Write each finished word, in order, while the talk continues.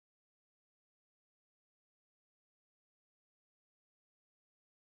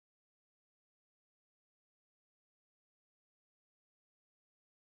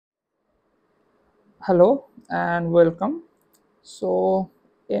Hello and welcome. So,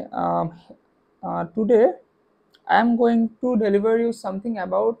 eh, um, Today I am going to deliver you something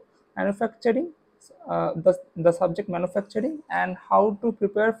about manufacturing, the subject manufacturing and how to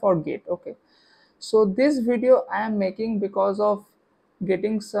prepare for gate. Okay. So this video I am making because of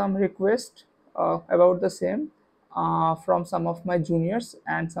getting some request about the same from some of my juniors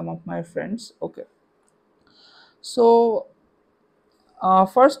and some of my friends. Okay. So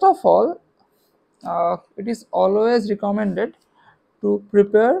first of all, it is always recommended to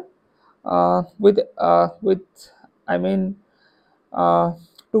prepare with I mean uh,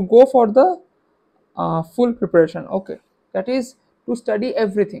 to go for the full preparation. Okay, that is to study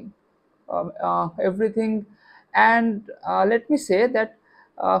everything, everything, and let me say that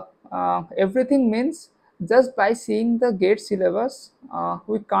uh, everything means just by seeing the gate syllabus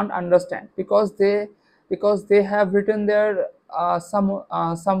we can't understand because they have written there some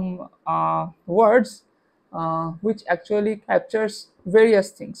words which actually captures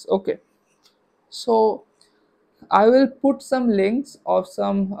various things. Okay, so I will put some links of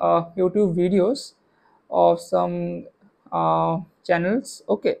some YouTube videos of some channels.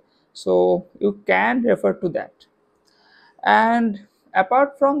 Okay, so you can refer to that. And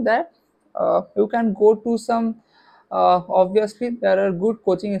apart from that, you can go to some. Obviously, there are good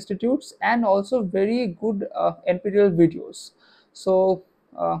coaching institutes and also very good NPTEL videos. So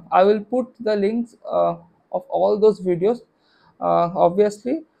I will put the links of all those videos.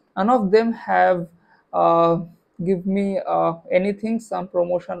 Obviously, none of them have uh, give me anything, some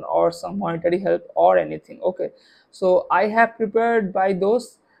promotion or some monetary help or anything. Okay, so I have prepared by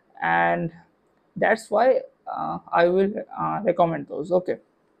those, and that's why I will recommend those. Okay,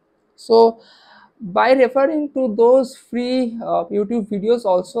 so by referring to those free YouTube videos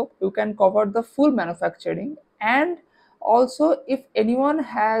also you can cover the full manufacturing. And also if anyone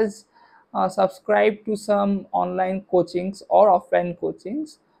has subscribed to some online coachings or offline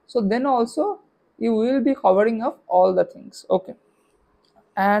coachings, so then also you will be covering up all the things. Okay,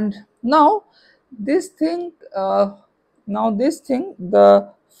 and now this thing the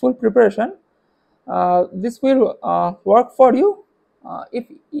full preparation, this will work for you if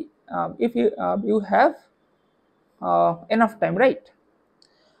you have enough time, right?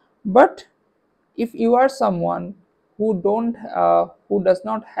 But if you are someone who does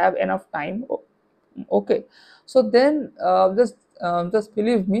not have enough time, okay, so then just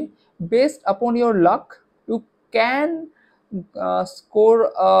believe me, based upon your luck you can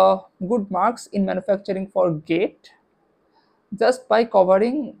score good marks in manufacturing for gate just by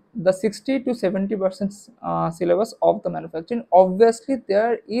covering the 60 to 70% syllabus of the manufacturing. Obviously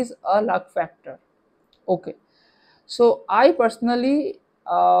there is a luck factor. Okay, so I personally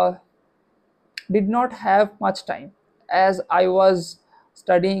did not have much time as I was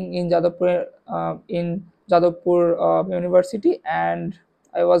studying in Jadavpur University, and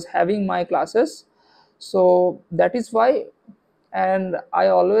I was having my classes. So that is why, and I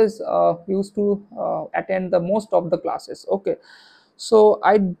always used to attend the most of the classes. Okay, so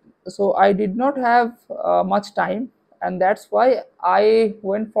I did not have much time, and that's why I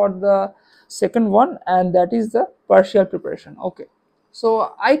went for the second one, and that is the partial preparation. Okay,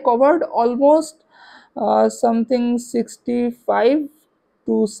 so I covered almost something 65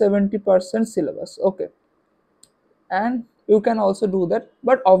 to 70% syllabus. Okay, and you can also do that,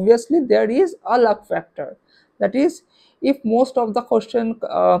 but obviously there is a luck factor. That is, if most of the question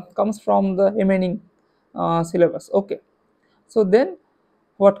comes from the remaining syllabus. Okay, so then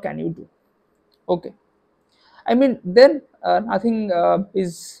what can you do? Okay, I mean then nothing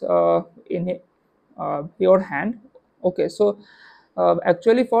is in your hand. Okay, so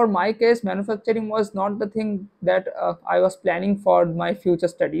actually for my case manufacturing was not the thing that I was planning for my future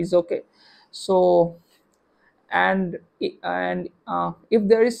studies. Okay, so and if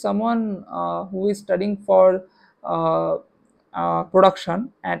there is someone who is studying for uh,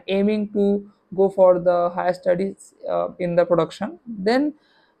 production and aiming to go for the higher studies in the production, then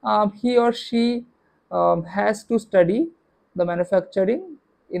he or she has to study the manufacturing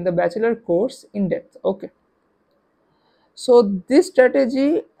in the bachelor course in depth. Okay, so this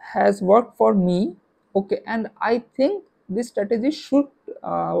strategy has worked for me. Okay, and I think this strategy should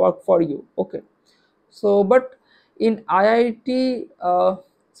work for you. Okay, so but in IIT,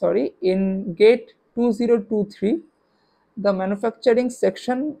 in gate 2023, the manufacturing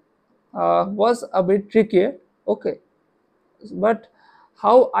section was a bit trickier. Okay, but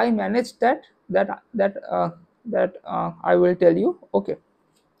how I managed that I will tell you. Okay,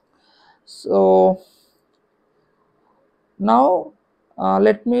 so now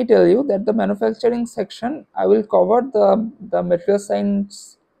let me tell you that the manufacturing section I will cover the material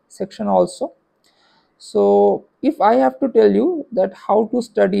science section also. So if I have to tell you that how to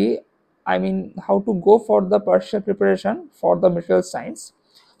study, I mean how to go for the partial preparation for the material science,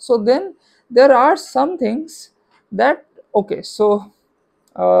 so then there are some things that, okay, so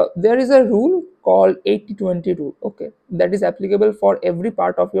there is a rule called 80-20 rule, okay, that is applicable for every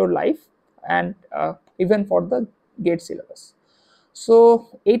part of your life, and even for the gate syllabus.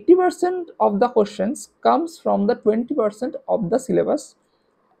 So 80% of the questions comes from the 20% of the syllabus,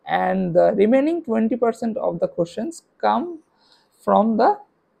 and the remaining 20% of the questions come from the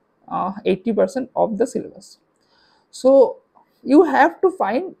 80% of the syllabus. So you have to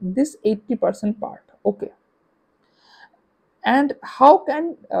find this 80% part, okay. And how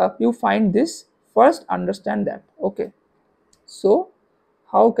can you find this? First understand that, okay. So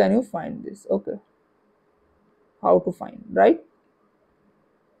how can you find this? Okay, how to find, right?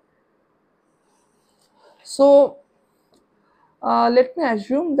 So let me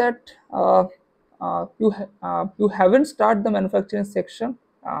assume that you haven't started the manufacturing section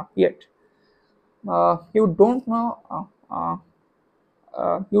yet. You don't know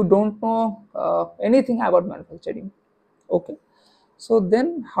anything about manufacturing, okay. So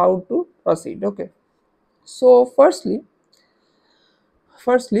then how to proceed? Okay, so firstly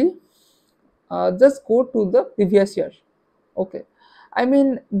just go to the previous year, okay. I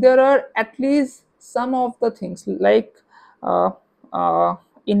mean there are at least some of the things like uh, uh,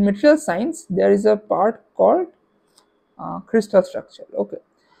 in material science there is a part called crystal structure, okay.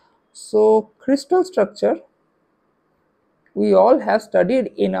 So crystal structure we all have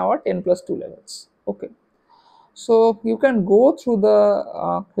studied in our 10 plus 2 levels, okay. So you can go through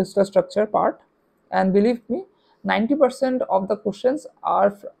the crystal structure part, and believe me, 90% of the questions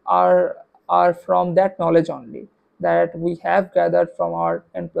are from that knowledge only, that we have gathered from our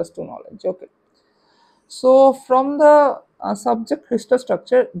n plus 2 knowledge, okay. So from the subject crystal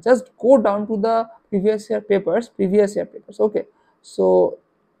structure, just go down to the previous year papers, okay. So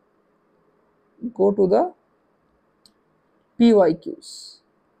go to the PYQs,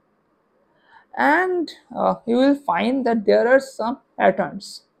 and you will find that there are some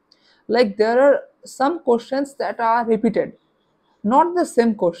patterns, like there are some questions that are repeated, not the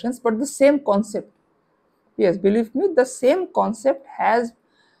same questions but the same concept. Yes, believe me, the same concept has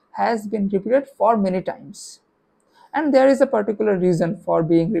been repeated for many times, and there is a particular reason for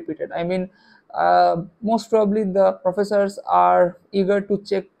being repeated. I mean most probably the professors are eager to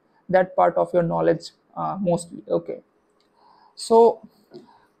check that part of your knowledge mostly, okay. So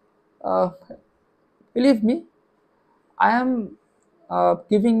uh, believe me, I am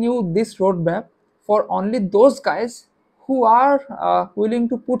giving you this roadmap for only those guys who are willing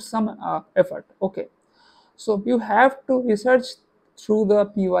to put some effort. Okay, so you have to research through the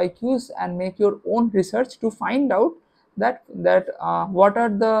PYQs and make your own research to find out that uh, what are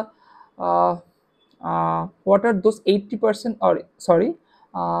those 80%, or sorry,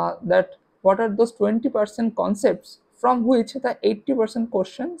 that what are those 20% concepts from which the 80%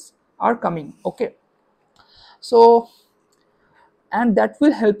 questions are coming. Okay, so and that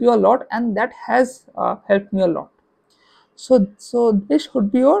will help you a lot, and that has helped me a lot. So this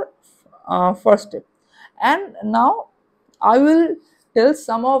should be your first step, and now I will tell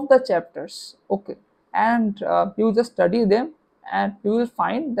some of the chapters, okay, and you just study them, and you will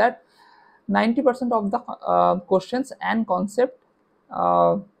find that 90% of the questions and concept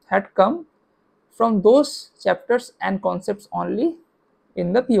uh, had come from those chapters and concepts only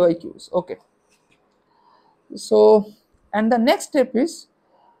in the PYQs, okay. So and the next step is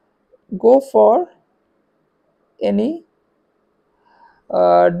go for any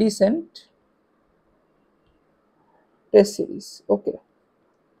decent test series, okay,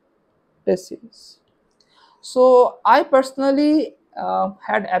 test series. So I personally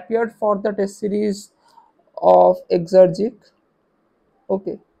had appeared for the test series of exergic,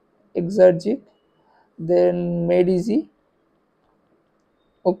 okay, exergic, then made easy,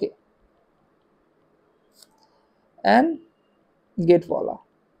 okay, and get wallah,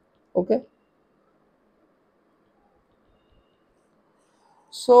 okay.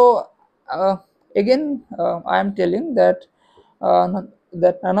 So again I am telling that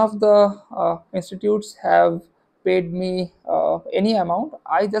that none of the institutes have paid me any amount.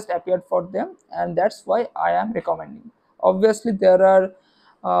 I just appeared for them, and that's why I am recommending. Obviously there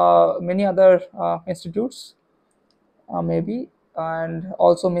are many other institutes maybe, and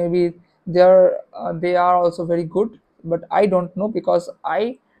also maybe they are also very good, but I don't know because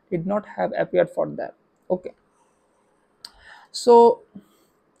I did not have appeared for that, okay. So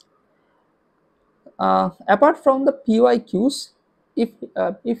apart from the PYQs,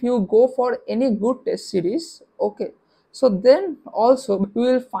 if you go for any good test series, okay, So then also we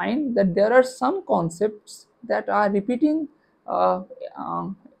will find that there are some concepts that are repeating, uh,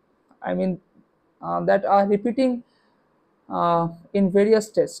 um, I mean, that are repeating in various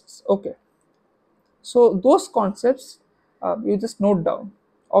tests. Okay, so those concepts you just note down.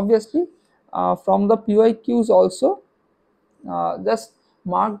 Obviously, from the PYQs also, just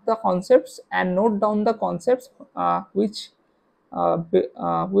mark the concepts and note down the concepts which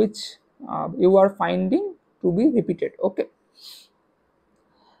you are finding to be repeated. Okay,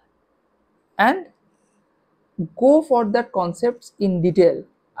 and go for that concepts in detail.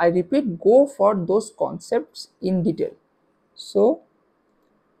 I repeat, go for those concepts in detail. So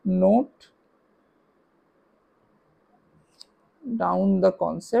note down the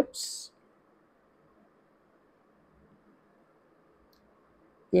concepts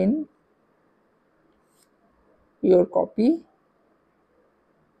in your copy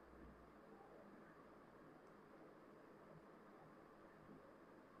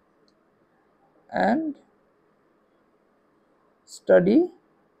and study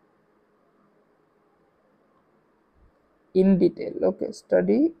in detail. Okay,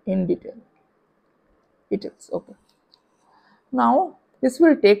 study in details. Okay, now this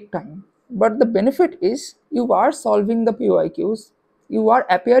will take time, but the benefit is you are solving the PYQs, you are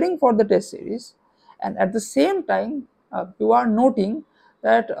appearing for the test series, and at the same time you are noting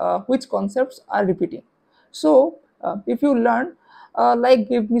that which concepts are repeating. So if you learn, like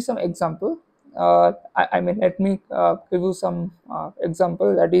give me some example. I mean, let me give you some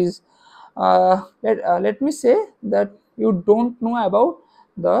example. That is, let me say that you don't know about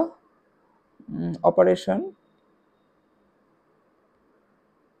the operation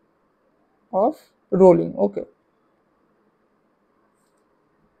of rolling. Okay,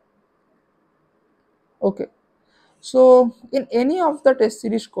 okay. So in any of the test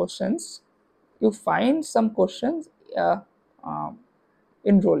series questions, you find some questions uh, um,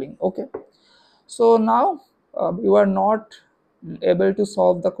 in rolling. Okay, so now you are not able to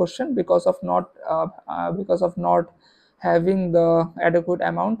solve the question because of not having the adequate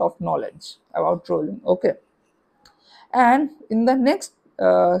amount of knowledge about rolling. Okay, and in the next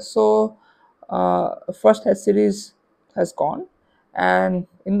first test series has gone, and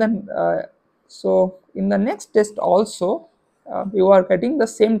in the in the next test also you are getting the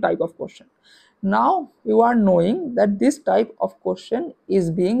same type of question. Now you are knowing that this type of question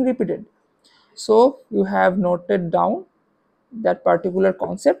is being repeated, so you have noted down that particular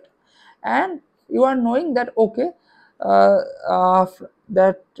concept, and you are knowing that okay, uh,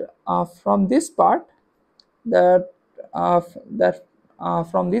 that from this part, that that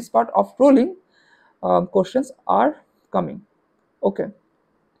from this part of rolling questions are coming. Okay,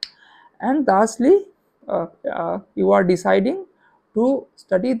 and lastly you are deciding to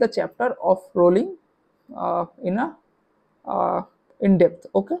study the chapter of rolling in a in depth.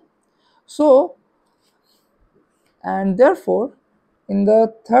 Okay, so and therefore in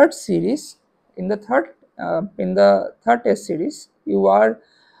the third series, in the third test series, you are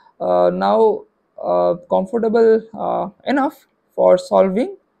now comfortable enough for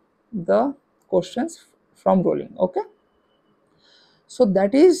solving the questions from rolling. Okay, so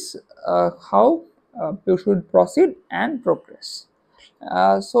that is how you should proceed and progress.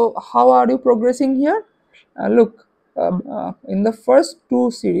 So how are you progressing here? Look, in the first two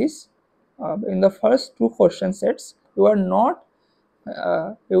series, in the first two question sets, you were not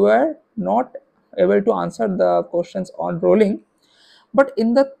able to answer the questions on rolling, but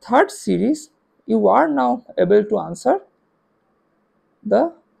in the third series you are now able to answer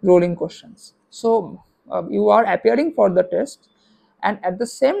the rolling questions. So you are appearing for the test, and at the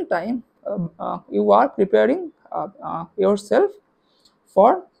same time you are preparing yourself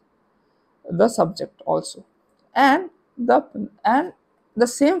for the subject also, and the and the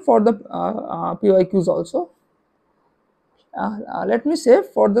same for the PYQs also. Let me say,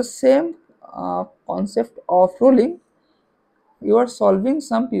 for the same concept of rolling, you are solving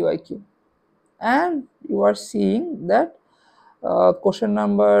some PYQ, and you are seeing that question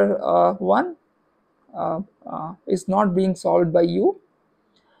number 1 is not being solved by you,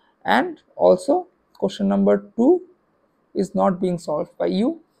 and also question number 2 is not being solved by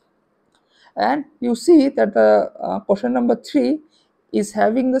you, and you see that the question number 3 is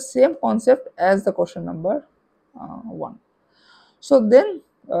having the same concept as the question number 1. So then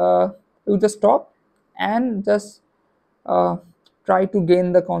you just stop and just uh, try to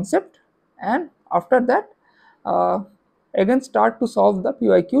gain the concept, and after that uh, again start to solve the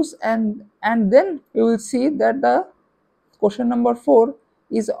PYQs, and then you will see that the question number 4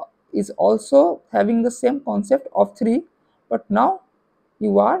 is also having the same concept of 3, but now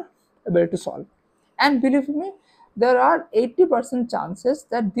you are able to solve. And believe me, there are 80% chances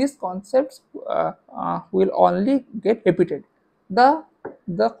that these concepts will only get repeated. The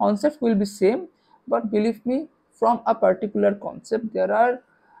the concept will be same, but believe me, from a particular concept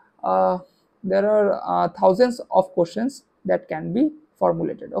uh, there are thousands of questions that can be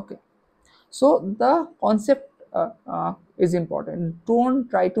formulated. Okay, so the concept is important. Don't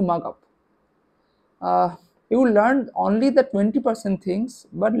try to mug up. You learn only the 20% things,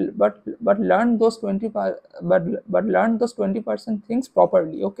 but learn those but learn those 20% things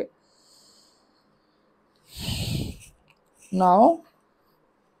properly. Okay, now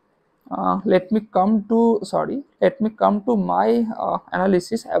let me come to my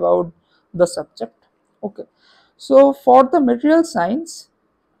analysis about the subject. Okay, so for the material science,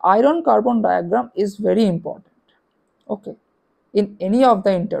 iron carbon diagram is very important. Okay, in any of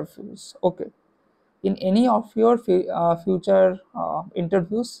the interviews. Okay, in any of your future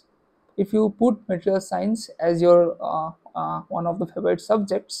interviews, if you put material science as your one of the favorite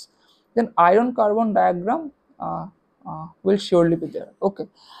subjects, then iron carbon diagram will surely be there. Okay,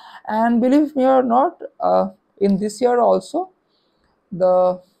 and believe me or not, in this year also,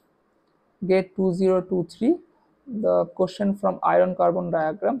 the gate 2023, the question from iron carbon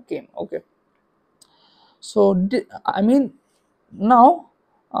diagram came. Okay, so I mean, now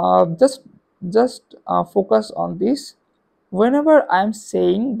just focus on this. Whenever I am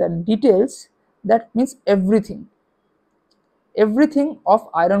saying the details, that means everything of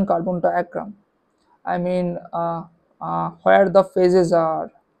iron carbon diagram. I mean, where the phases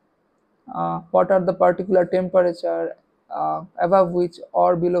are, what are the particular temperature above which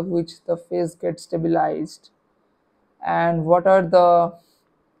or below which the phase gets stabilized, and what are the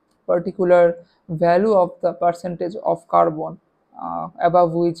particular value of the percentage of carbon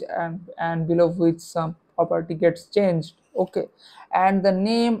above which and below which some property gets changed. Okay, and the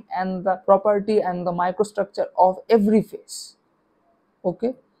name and the property and the microstructure of every phase.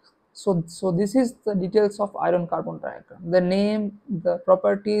 Okay, so this is the details of iron carbon diagram: the name, the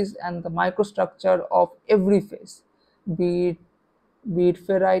properties, and the microstructure of every phase, be it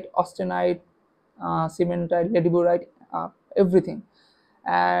ferrite, austenite, cementite, ladyburite, everything.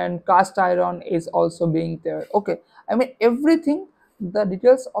 And cast iron is also being there. Okay, I mean everything, the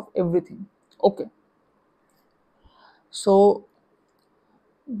details of everything. Okay, so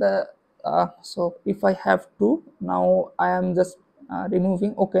the so if I have to, now I am just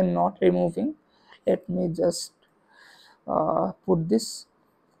removing. Okay, not removing, let me just put this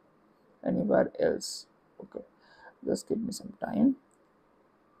anywhere else. Okay, just give me some time.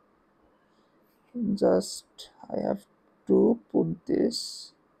 Just I have to put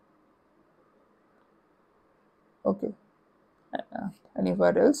this. Okay,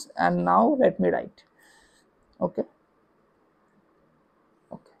 anywhere else, and now let me write. Okay,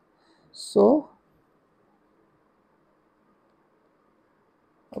 okay, so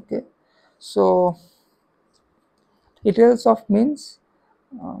okay, so details of means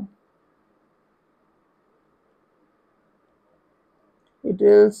uh,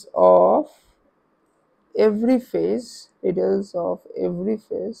 details of details of every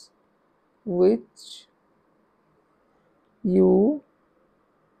phase which you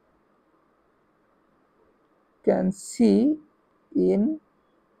can see in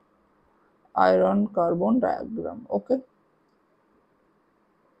iron carbon diagram. Okay,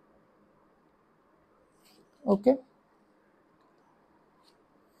 okay,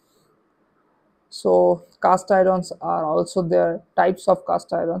 so cast irons are also there, types of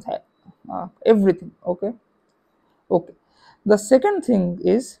cast irons, everything. Okay, okay, the second thing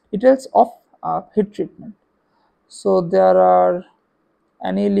is details of heat treatment. So there are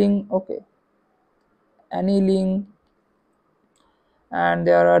annealing. Okay, annealing, and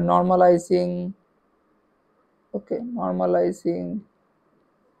there are normalizing. Okay, normalizing,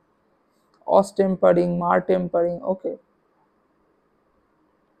 ostempering, mar-tempering. Okay,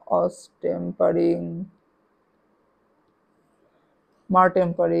 ostempering,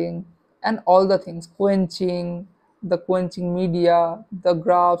 mar-tempering, and all the things, quenching, the quenching media, the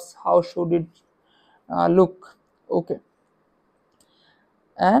graphs, how should it look. Okay,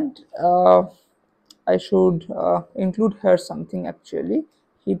 and I should include here something actually: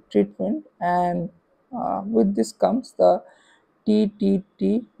 heat treatment, and with this comes the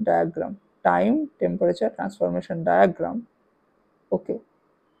TTT diagram, time temperature transformation diagram. Okay,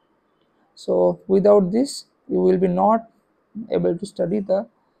 so without this you will be not able to study the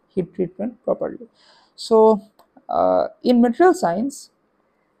heat treatment properly. So in material science,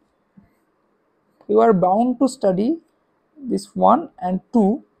 you are bound to study this 1 and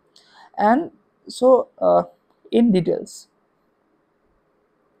 2, and so in details.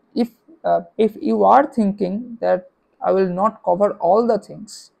 If if you are thinking that I will not cover all the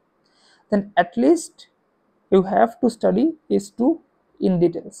things, then at least you have to study is 2 in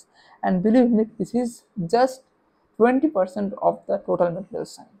details. And believe me, this is just 20% of the total material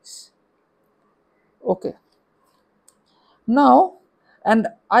science. Okay, now, and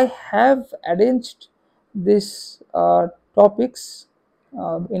I have arranged this topics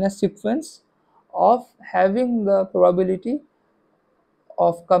in a sequence of having the probability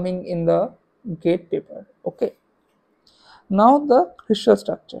of coming in the gate paper. Okay, now the crystal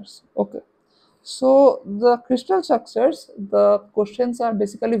structures. Okay, so the crystal structures, the questions are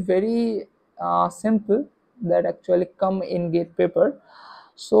basically very simple, that actually come in gate paper.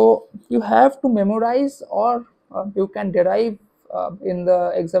 So you have to memorize, or you can derive in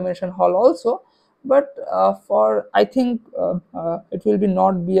the examination hall also. But for I think it will be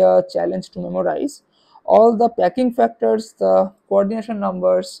not be a challenge to memorize all the packing factors, the coordination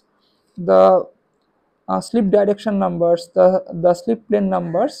numbers, the slip direction numbers, the slip plane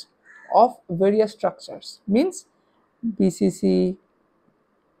numbers of various structures, means BCC,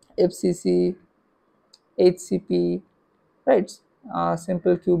 FCC, HCP, right?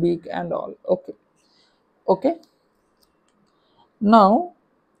 Simple cubic and all. Okay, okay. Now,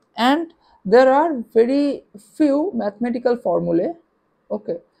 and there are very few mathematical formulae,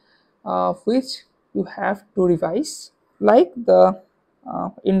 okay, which you have to revise, like the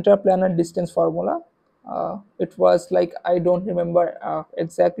interplanar distance formula. It was like, I don't remember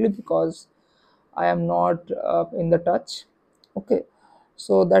exactly, because I am not in the touch. Okay,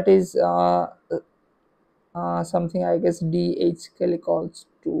 so that is something, I guess, dh equals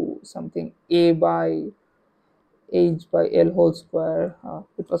to something a by h by l whole square.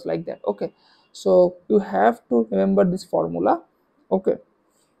 It was like that. Okay, so you have to remember this formula. Okay,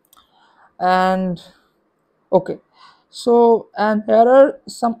 and okay, so and there are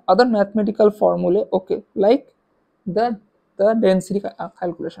some other mathematical formulae, okay, like the density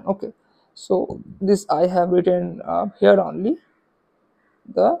calculation. Okay, so this I have written here only,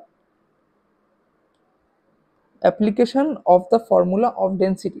 the application of the formula of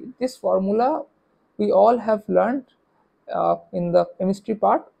density. This formula we all have learned in the chemistry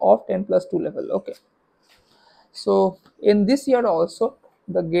part of 10 plus 2 level. Okay, so in this year also,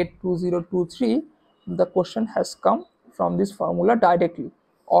 the gate 2023, the question has come from this formula directly.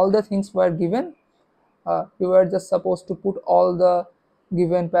 All the things were given. You were just supposed to put all the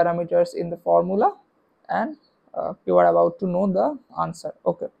given parameters in the formula, and you are about to know the answer.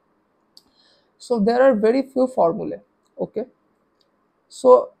 Okay, so there are very few formulae. Okay,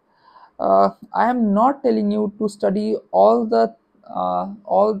 so I am not telling you to study all the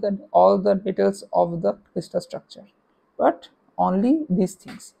details of the crystal structure, but only these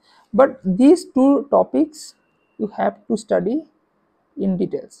things. But these two topics you have to study in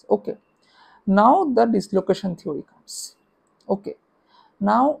details. Okay, now the dislocation theory comes. Okay,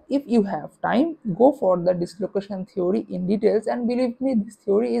 now if you have time, go for the dislocation theory in details, and believe me, this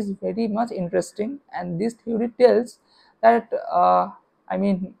theory is very much interesting, and this theory tells that I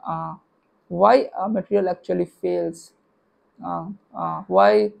mean why a material actually fails,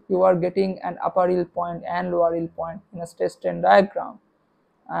 why you are getting an upper yield point and lower yield point in a stress strain diagram,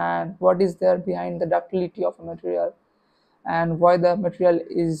 and what is there behind the ductility of a material, and why the material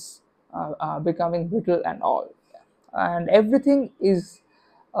is becoming brittle and all, and uh, everything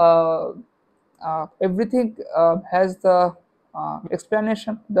has the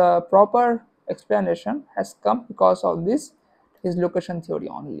explanation. The proper explanation has come because of this dislocation theory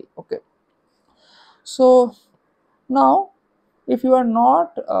only. Okay, so now if you are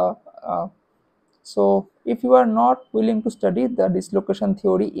not uh, so if you are not willing to study the dislocation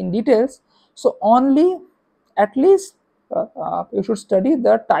theory in details, so only at least you should study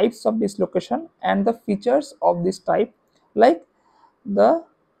the types of dislocation and the features of this type, like the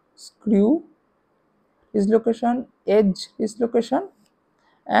screw dislocation, edge dislocation,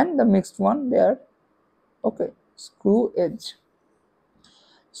 and the mixed one there. Okay, screw edge.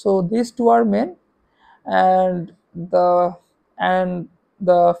 So these two are main, and the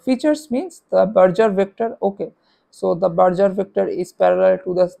features means the Berger vector. Okay, so the Berger vector is parallel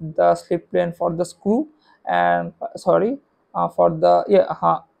to the slip plane for the screw, and sorry, for the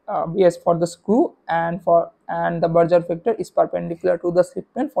yes, for the screw, and the Berger vector is perpendicular to the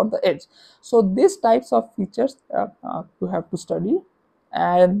slip plane for the edge. So these types of features you have to study,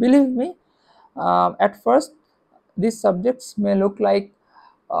 and believe me, at first these subjects may look like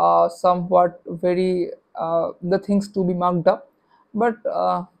somewhat very the things to be marked up, but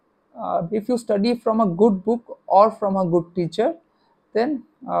if you study from a good book or from a good teacher, then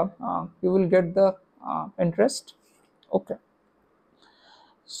you will get the interest. Okay,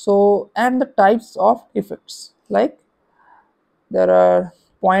 So, and the types of defects, like there are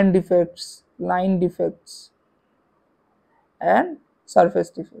point defects, line defects, and surface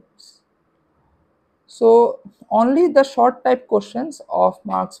defects. So only the short type questions of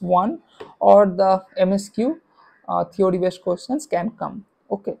marks 1 or the MSQ theory based questions can come.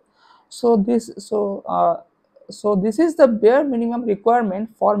 Okay. So this is the bare minimum requirement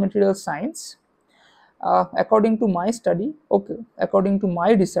for material science, according to my study, okay, according to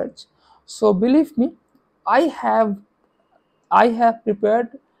my research. So believe me, I have I have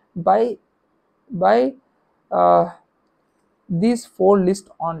prepared by by uh, these four lists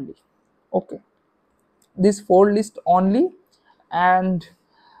only. Okay, these four lists only, and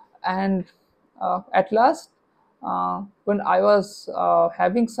at last, when I was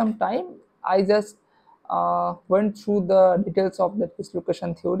having some time, I just went through the details of the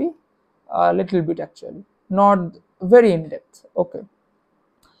dislocation theory a little bit, actually, not very in depth. Okay,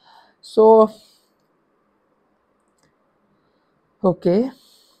 so okay,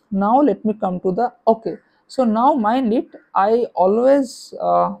 now let me come to the, okay, so now mind it, I always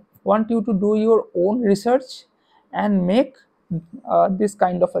want you to do your own research and make this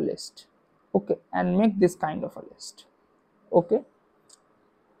kind of a list. Okay, and make this kind of a list. Okay,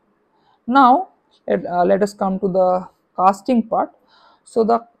 now let us come to the casting part. So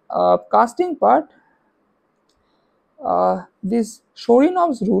the casting part, this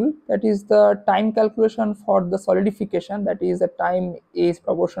Shorinov's rule, that is the time calculation for the solidification, that is the time is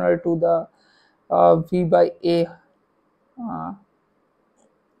proportional to the V by A uh,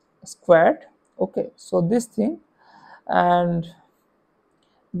 squared. Okay, so this thing, and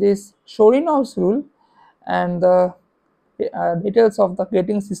this Shorinov's rule, and the details of the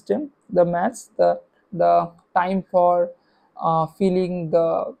gating system, the maths, the time for filling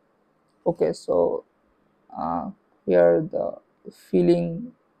the, okay, so uh, here the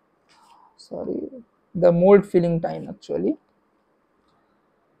filling, sorry, the mold filling time, actually.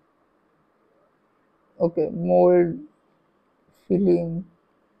 Okay, mold filling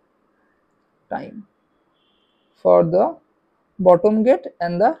time for the bottom gate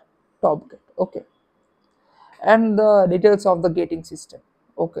and the top gate. Okay, and the details of the gating system.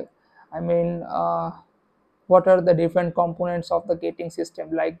 Okay, I mean, what are the different components of the gating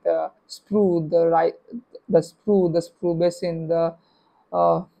system, like the sprue, the sprue basin,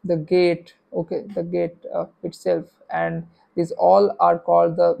 the gate. Okay, the gate itself, and these all are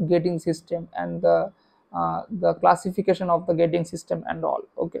called the gating system, and the classification of the gating system and all.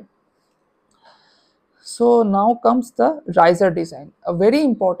 Okay, so now comes the riser design, a very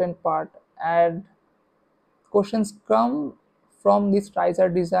important part, and questions come from this riser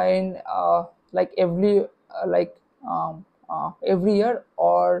design, like every year,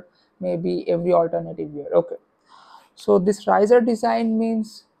 or maybe every alternative year. Okay, so this riser design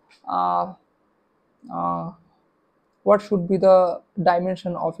means, uh, uh, what should be the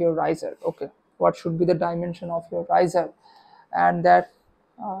dimension of your riser. Okay, what should be the dimension of your riser, and that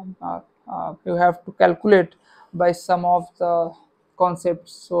you have to calculate by some of the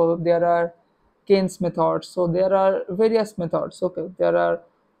concepts. So there are Keynes methods, so there are various methods. Okay, there are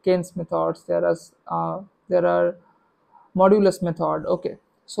Keynes methods, there are modulus method. Okay,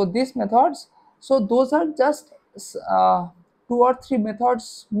 so these methods, so those are just uh, two or three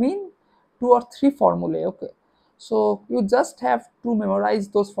methods, mean two or three formulae. Okay, so you just have to memorize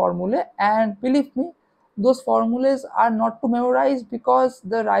those formulae, and believe me, those formulas are not to memorize, because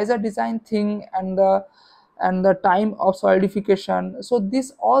the riser design thing and the time of solidification, so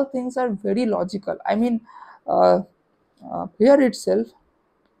these all things are very logical. I mean, uh, here itself,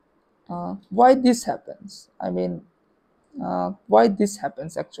 why this happens, I mean, why this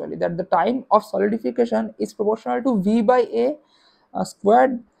happens, actually, that the time of solidification is proportional to V by A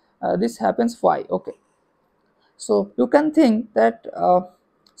squared. This happens why? Okay, so you can think that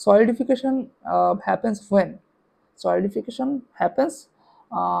solidification happens when? Solidification happens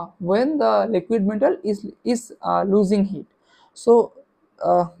when the liquid metal is losing heat. So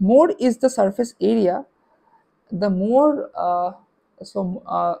more is the surface area, the more so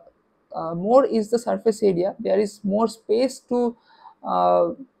more is the surface area, there is more space to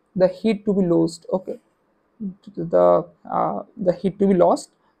uh, the heat to be lost. Okay, the heat to be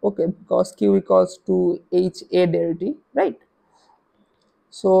lost. Okay, because Q equals to H A del T, right?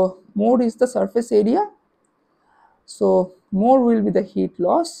 So more is the surface area, so more will be the heat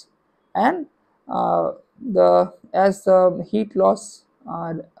loss, and the heat loss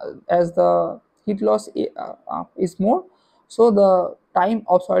as the heat loss is more, so the time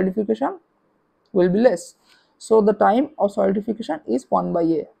of solidification will be less. So the time of solidification is 1 by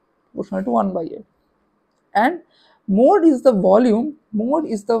A, proportional to 1 by A, and Mode is the volume. Mode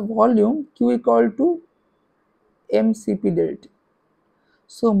is the volume Q equal to mCp delta.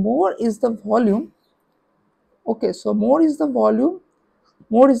 So mode is the volume. Okay, so mode is the volume,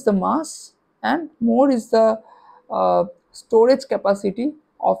 mode is the mass, and mode is the storage capacity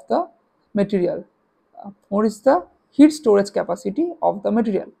of the material. Mode is the heat storage capacity of the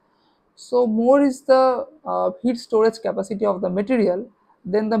material. So more is the heat storage capacity of the material,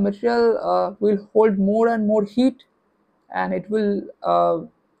 then the material will hold more and more heat, and it will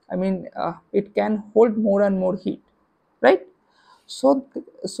it can hold more and more heat, right? So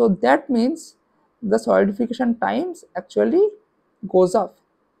that means the solidification times actually goes up.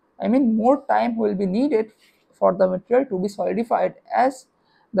 I mean, more time will be needed for the material to be solidified, as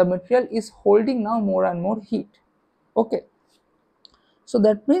the material is holding now more and more heat. Okay, so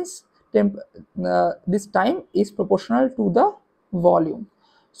that means this time is proportional to the volume.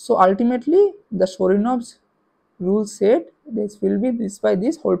 So ultimately, the Shorinov's rule said this will be this by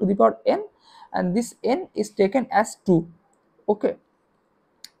this whole to the power n, and this n is taken as 2. Okay,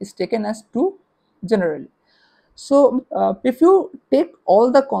 is taken as 2 generally. So if you take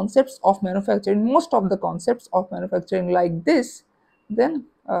all the concepts of manufacturing, most of the concepts of manufacturing like this, then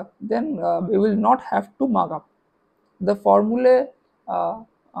we will not have to mug up. The formula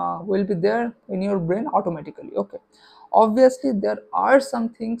will be there in your brain automatically. Okay, obviously there are some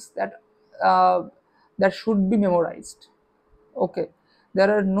things uh, that should be memorized. Okay, there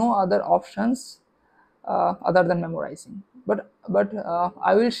are no other options other than memorizing, but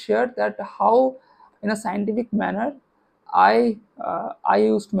I will share that how in a scientific manner I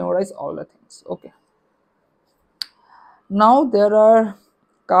used to memorize all the things. Okay, now there are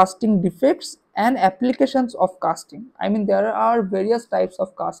casting defects and applications of casting. I mean, there are various types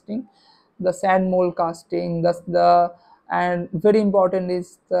of casting, the sand mold casting, the and very important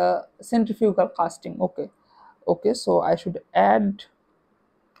is the centrifugal casting. Okay, okay, so I should add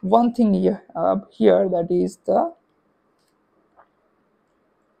one thing here, that is the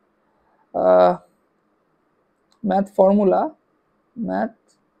uh, math formula, math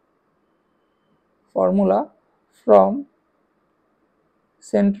formula from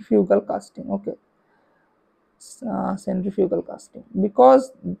centrifugal casting. Okay, centrifugal casting,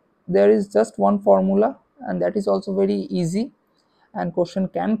 because there is just one formula, and that is also very easy, and question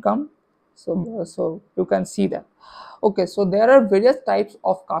can come. So you can see that. Okay, so there are various types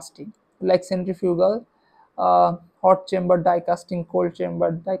of casting, like centrifugal, hot chamber die casting, cold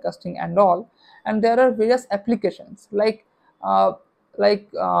chamber die casting, and all. And there are various applications, uh,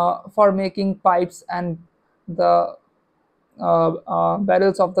 for making pipes and the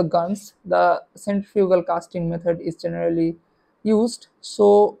barrels of the guns. The centrifugal casting method is generally used.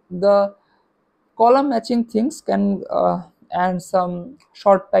 So the column matching things can and some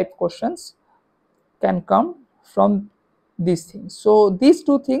short type questions can come from these things. So these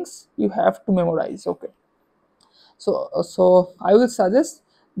two things you have to memorize. Okay, so I will suggest,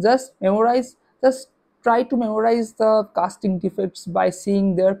 just memorize, just try to memorize the casting defects by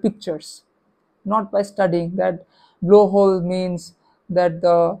seeing their pictures, not by studying that blowhole means that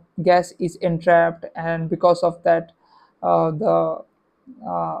the gas is entrapped, and because of that the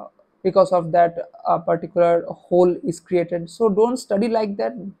uh, because of that a particular hole is created. So don't study like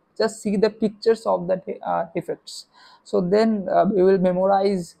that, just see the pictures of the defects. So then we will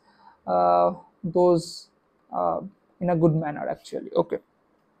memorize those uh, in a good manner actually. Okay,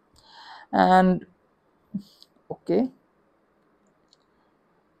 and okay,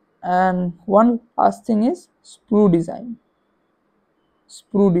 and one last thing is sprue design.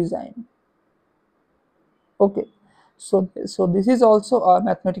 Sprue design. Okay, so this is also a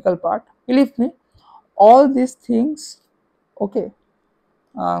mathematical part. Believe me, all these things, okay,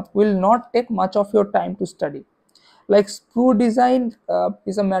 will not take much of your time to study. Like sprue design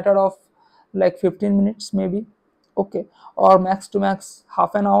is a matter of like 15 minutes maybe. Okay, or max to max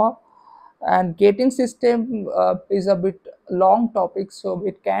half an hour. And gating system is a bit long topic, so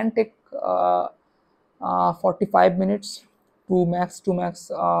it can take 45 minutes to max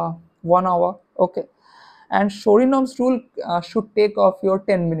 1 hour. Okay, and Shorinov's rule should take off your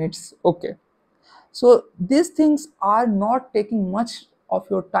 10 minutes. Okay, so these things are not taking much of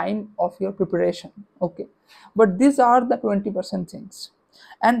your time of your preparation. Okay, but these are the 20% things,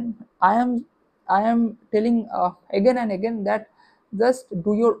 and I am telling again and again that just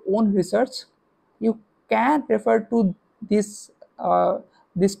do your own research. You can refer to these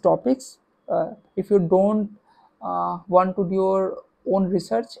these topics if you don't want to do your own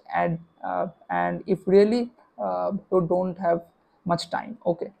research, and if really you don't have much time.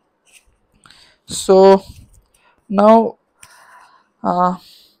 Okay, so now, uh,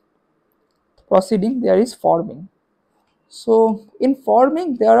 proceeding, there is forming. So in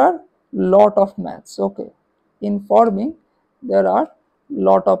forming there are lot of maths. Okay, in forming there are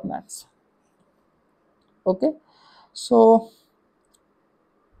lot of maths. Okay, so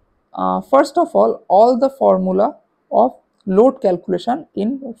first of all the formula of load calculation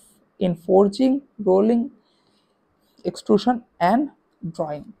in forging, rolling, extrusion and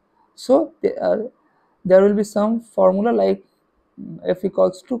drawing. So there will be some formula like F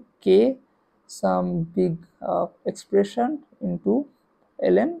equals to K, some big expression into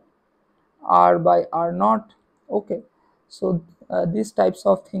ln R by R naught. Okay, so these types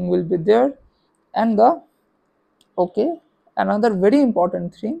of thing will be there. And the okay, another very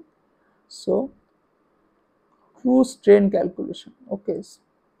important thing, so true strain calculation. Okay,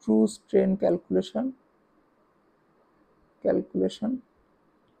 true strain calculation.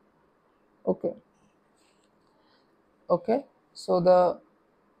 Okay, okay, so the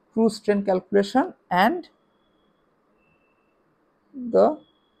true strain calculation and the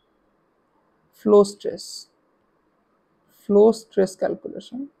flow stress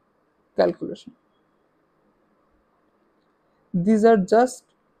calculation. These are just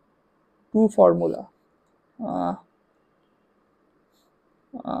two formula. uh,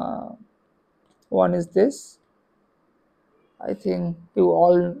 uh, One is this. I think you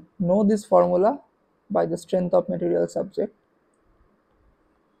all know this formula by the strength of material subject,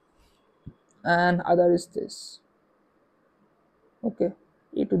 and other is this. Okay,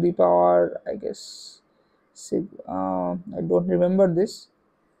 e to the power, I guess, sig. I don't remember this.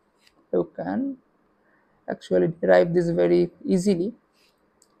 You can actually derive this very easily.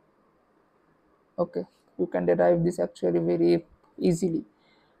 Okay, you can derive this actually very easily.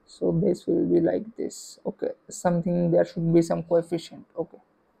 So this will be like this. Okay, something, there should be some coefficient. Okay,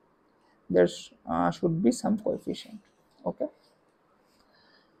 there should be some coefficient. Okay,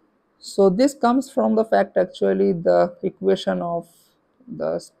 so this comes from the fact actually the equation of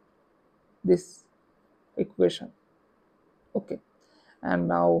the this equation. Okay, and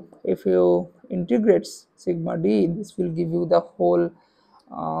now if you integrate sigma d, this will give you the whole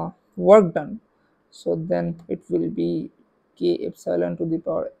work done. So then it will be k epsilon to the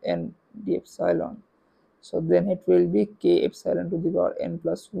power n d epsilon. So then it will be k epsilon to the power n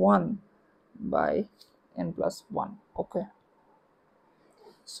plus 1 by n plus 1. Okay,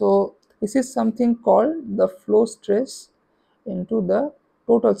 so this is something called the flow stress into the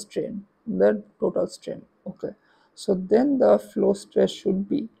total strain. Okay, so then the flow stress should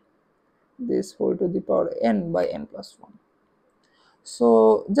be this whole to the power n by n plus 1.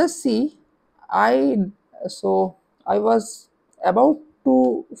 So just see, I so I was about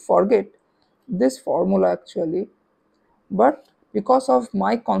to forget this formula actually, but because of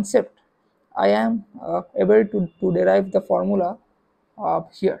my concept I am able to derive the formula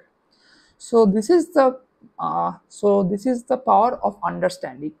here. So this is the power of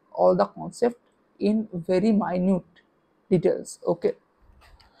understanding all the concept in very minute details. Okay,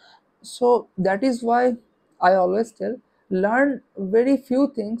 so that is why I always tell, learn very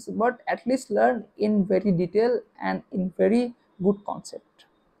few things but at least learn in very detail and in very good concept.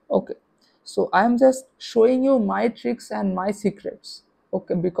 Okay, so I am just showing you my tricks and my secrets.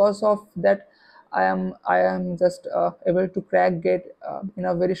 Okay, because of that I am just able to crack gate in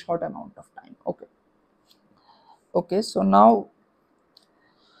a very short amount of time. Okay, okay, so now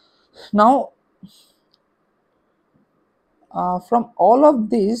from all of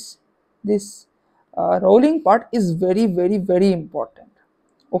this rolling part is very important.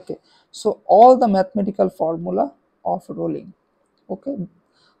 Okay, so all the mathematical formula of rolling. Okay,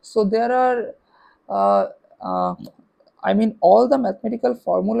 so there are uh, uh, I mean all the mathematical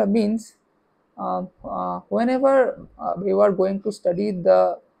formula means whenever you are going to study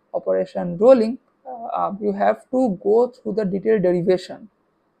the operation rolling, you have to go through the detailed derivation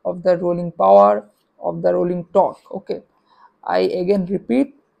of the rolling power, of the rolling torque. Okay, I again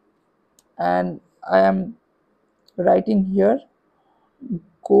repeat, and I am writing here,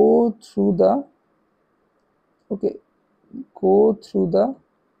 go through the okay, go through the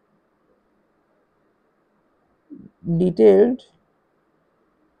detailed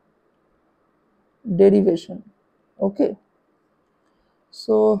derivation. Okay,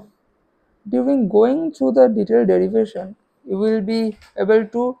 so during going through the detailed derivation you will be able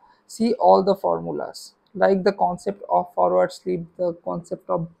to see all the formulas like the concept of forward slip, the concept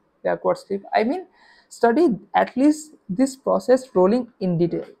of backward slip. I mean, study at least this process rolling in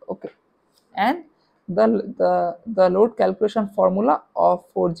detail. Okay, and the load calculation formula of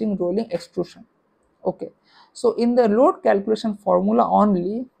forging, rolling, extrusion. Okay, so in the load calculation formula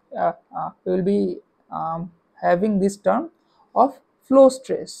only we will be having this term of flow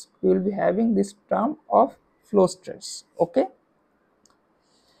stress. We will be having this term of flow stress. Okay.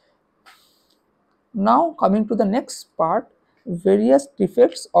 Now coming to the next part, various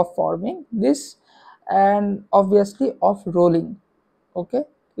defects of forming this and obviously of rolling. Okay,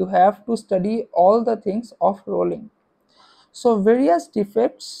 you have to study all the things of rolling. So various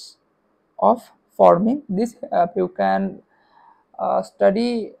defects of forming this you can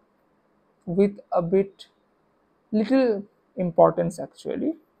study with a bit little importance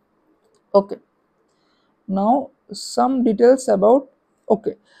actually. Okay, now some details about,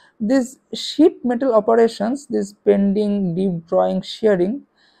 okay, these sheet metal operations, this bending, deep drawing, shearing,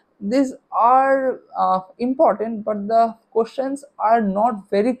 these are important, but the questions are not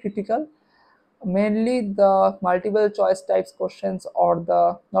very critical. Mainly the multiple choice types questions, or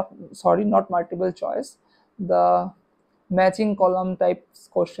the not, sorry, not multiple choice, the matching column types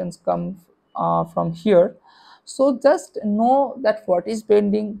questions come from here. So just know that what is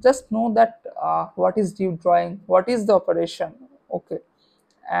bending, just know that what is deep drawing, what is the operation. Okay,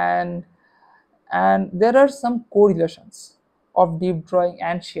 and there are some correlations of deep drawing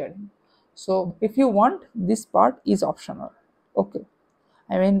and shearing. So if you want, this part is optional. Okay,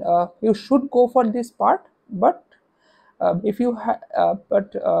 I mean, you should go for this part, but if you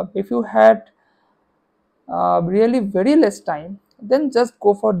had really very less time, then just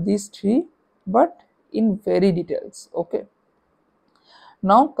go for these three, but in very details. Okay.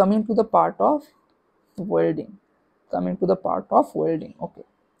 Now coming to the part of welding. Coming to the part of welding. Okay.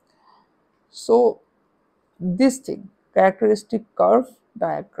 So this thing, characteristic curve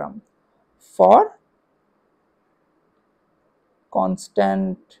diagram for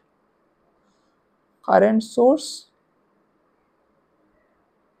constant current source.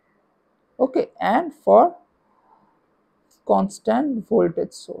 Okay, and for constant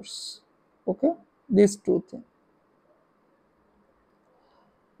voltage source. Okay, these two things,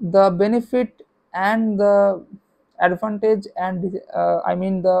 the benefit and the advantage, and I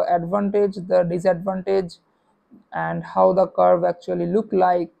mean the advantage, the disadvantage, and how the curve actually look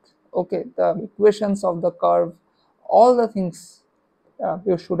like. Okay, the equations of the curve, all the things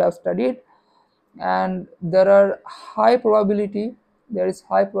you should have studied. And there is high probability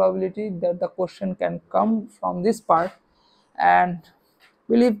that the question can come from this part. And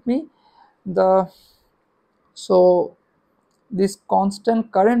believe me, the so this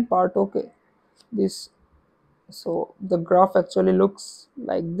constant current part, okay, this, so the graph actually looks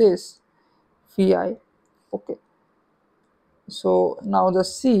like this, vi. Okay, so now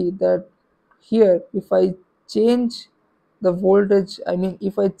just see that here, if I change the voltage, I mean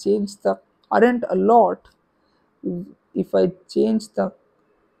if I change the current a lot, if, if I change the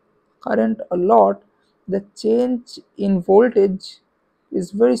current a lot, the change in voltage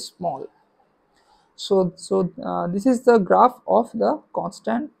is very small. So this is the graph of the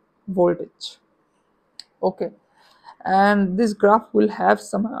constant voltage. Okay, and this graph will have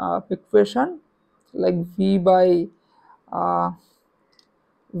some equation like uh,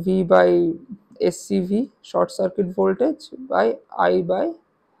 v by SCV, short circuit voltage, by I by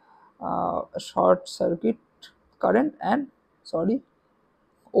short circuit current, and sorry,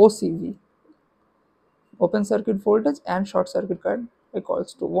 OCV, open circuit voltage, and short circuit current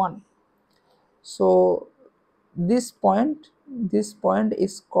equals to 1. So this point is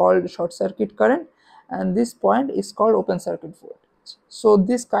called short circuit current, and this point is called open circuit voltage. So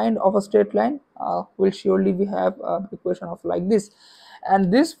this kind of a straight line will surely we have equation of like this,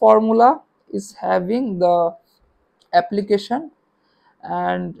 and this formula is having the application,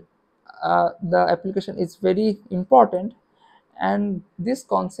 and the application is very important, and this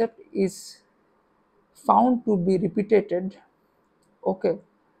concept is found to be repeated, okay,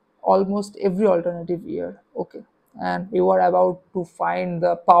 almost every alternative year. Okay, and you are about to find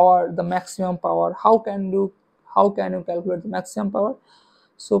the power, the maximum power. How can you calculate the maximum power?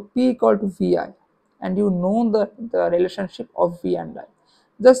 So P equal to Vi, and you know the relationship of V and I.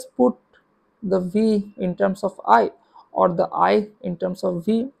 Just put the V in terms of I, or the I in terms of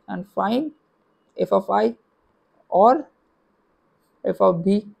V, and find f of I or f of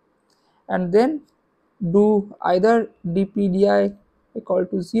V, and then do either dpdi equal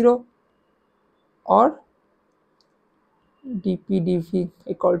to 0 or dpdv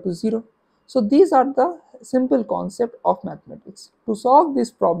equal to 0. So these are the simple concept of mathematics. To solve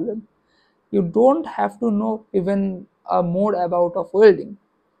this problem, you don't have to know even a more about of welding.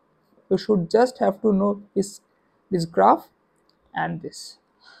 You should just have to know this graph and this.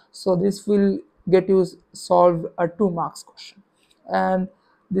 So this will get you solve a 2 marks question. And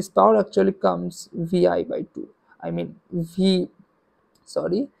this power actually comes vi by 2. I mean VOCV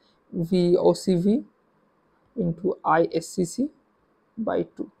into ISCC by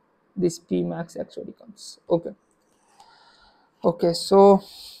 2. this P max actually comes. Okay. Okay, so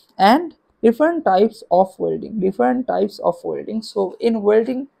and different types of welding. So in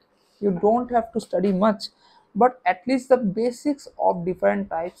welding you don't have to study much, but at least the basics of different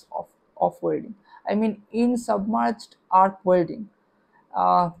types of welding. I mean, in submerged arc welding,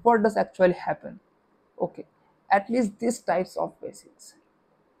 what does actually happen? Okay, at least these types of basics.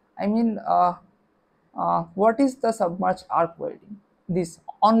 I mean, what is the submerged arc welding? This,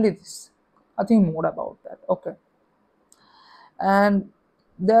 only this, nothing more about that. Okay. And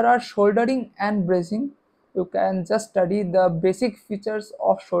there are soldering and bracing. You can just study the basic features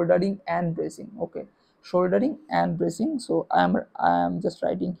of soldering and bracing. Okay, soldering and bracing. So I am just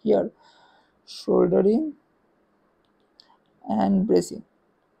writing here, soldering and bracing,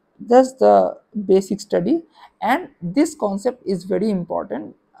 just the basic study. And this concept is very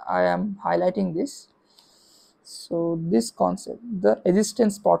important, I am highlighting this. So this concept, the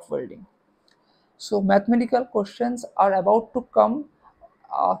resistance spot welding. So mathematical questions are about to come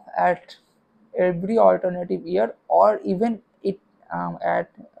at every alternative year, or even it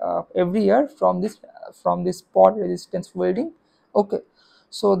at every year from this spot resistance welding. Okay,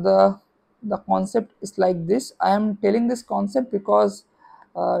 so the concept is like this. I am telling this concept because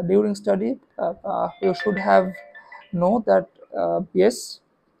during study you should have know that yes,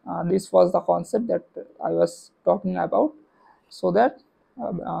 this was the concept that I was talking about, so that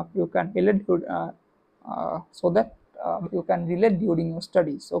you can relate to, so that you can relate during your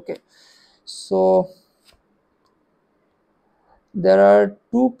studies. Okay, so there are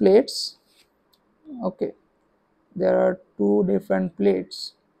two plates. Okay, there are two different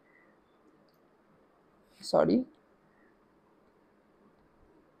plates, sorry.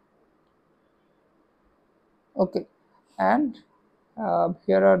 Okay, and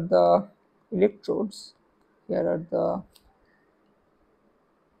here are the electrodes. Here are the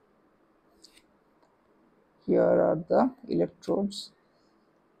here are the electrodes.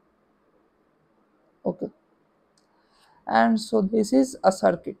 Okay, and so this is a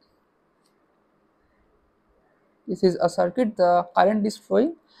circuit. This is a circuit, the current is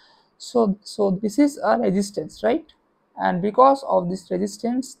flowing. So this is a resistance, right? And because of this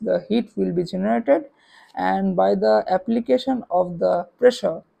resistance the heat will be generated, and by the application of the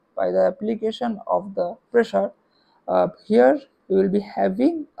pressure, here you will be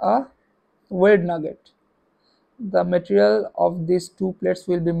having a weld nugget. The material of these two plates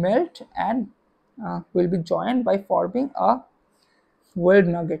will be melt and will be joined by forming a weld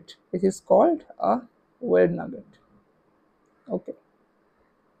nugget. This is called a weld nugget. Okay,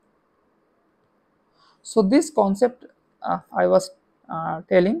 so this concept I was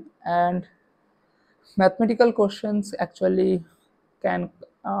telling, and mathematical questions actually can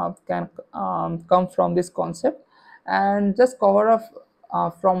come from this concept, and just cover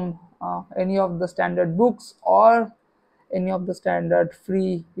up from any of the standard books or any of the standard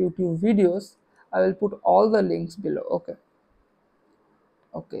free YouTube videos. I will put all the links below. Okay.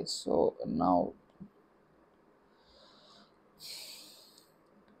 Okay, so now,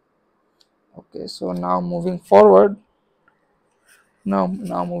 okay, so now moving forward, now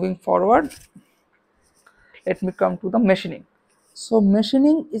moving forward, let me come to the machining. So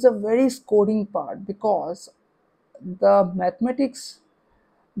machining is a very scoring part, because the mathematics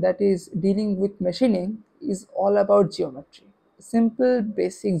that is dealing with machining is all about geometry, simple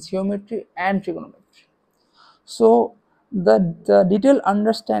basic geometry and trigonometry. So the detailed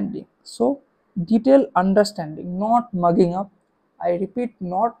understanding, so detailed understanding, not mugging up. I repeat,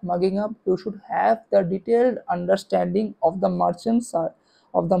 not mugging up. You should have the detailed understanding of the merchant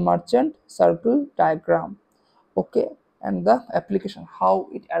circle diagram. Okay, and the application, how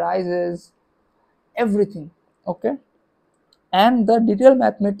it arises, everything. Okay, and the detailed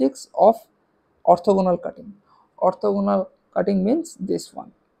mathematics of orthogonal cutting. Orthogonal cutting means this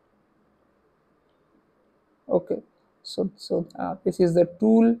one. Okay, so this is the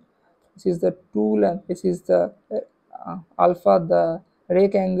tool, and this is the alpha, the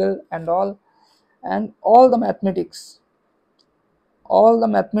rake angle, and all the mathematics,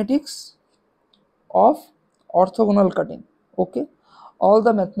 of orthogonal cutting. Okay, all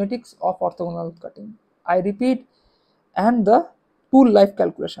the mathematics of orthogonal cutting, I repeat. And the tool life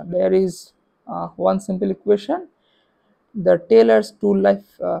calculation, there is one simple equation, the Taylor's tool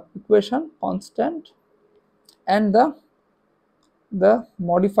life equation constant, and the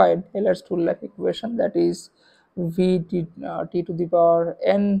modified Taylor's tool life equation, that is v t to the power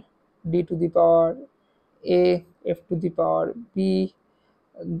n d to the power a f to the power b.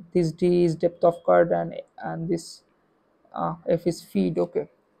 This d is depth of cut, and this f is feed. Okay,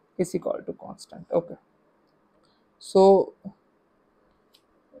 is equal to constant. Okay, so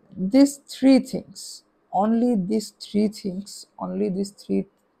these three things, only these three things, only these three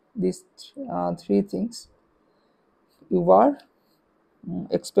things you are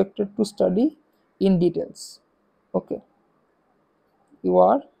expected to study in details. Okay, you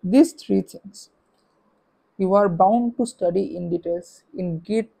are these three things you are bound to study in details in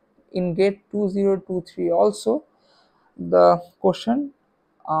gate 2023 also. The question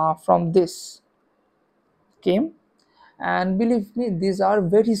from this came, and believe me, these are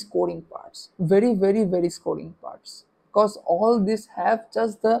very scoring parts, very scoring parts, because all this have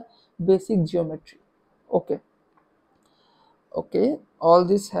just the basic geometry. Okay, okay, all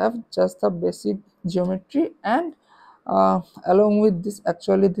these have just the basic geometry, and along with this,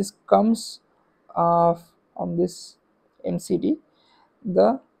 actually this comes uh, on this MCD,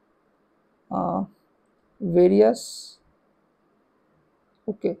 the uh, various,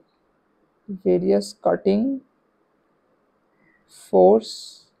 okay, various cutting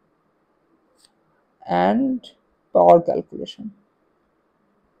force and power calculation.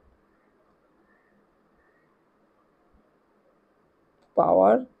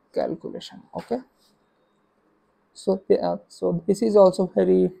 Power calculation. Okay, so this is also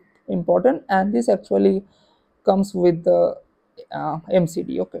very important, and this actually comes with the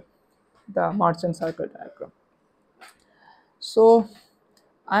MCD. Okay, the Marchant circle diagram. So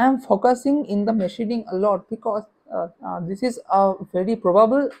I am focusing in the machining a lot because this is a very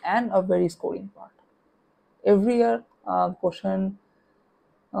probable and a very scoring part. Every year, questions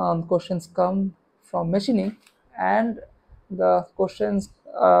come from machining, and the questions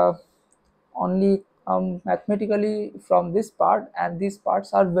only come mathematically from this part, and these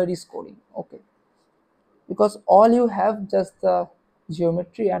parts are very scoring. Okay, because all you have just the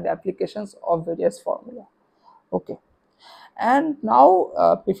geometry and applications of various formula. Okay, and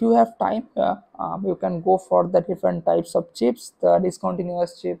now if you have time, you can go for the different types of chips, the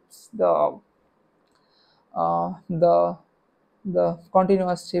discontinuous chips, the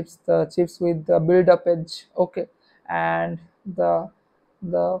continuous chips, the chips with the build up edge. Okay, and the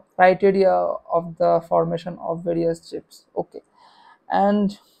criteria of the formation of various chips. Okay,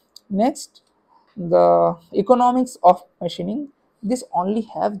 and next, the economics of machining. This only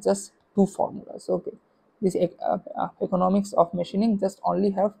have just two formulas. Okay, this economics of machining just only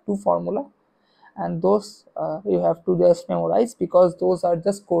have two formula, and those you have to just memorize, because those are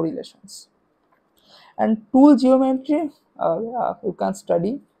just correlations. And tool geometry, yeah, you can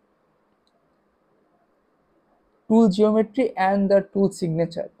study tool geometry and the tool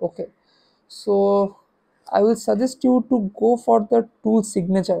signature. Okay, so I will suggest you to go for the tool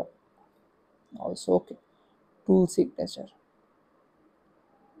signature also. Okay, tool signature,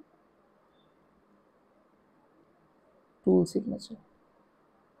 tool signature.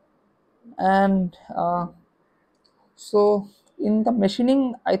 And so in the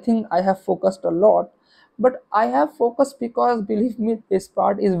machining, I think I have focused a lot, but I have focused because, believe me, this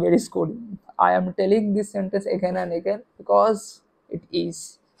part is very scoring. I am telling this sentence again and again because it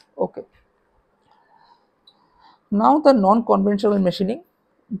is. Okay, now the non-conventional machining,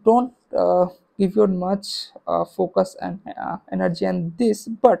 don't give your much focus and energy on this,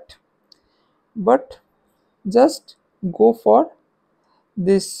 but just go for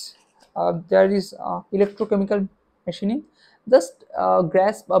this. There is electrochemical machining. Just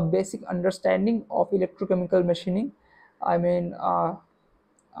grasp a basic understanding of electrochemical machining. I mean,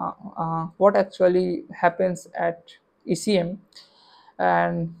 what actually happens at ECM,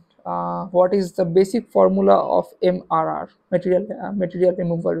 and what is the basic formula of MRR, material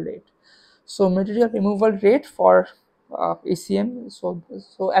removal rate. So material removal rate for ECM.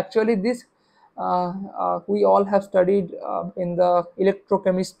 So actually this we all have studied in the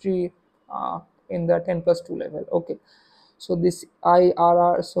electrochemistry in the 10+2 level. Okay, so this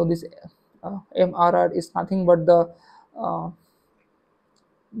IRR, so this MRR is nothing but the uh,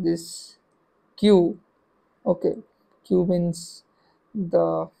 this Q. Okay, Q means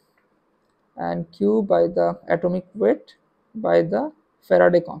the, and Q by the atomic weight by the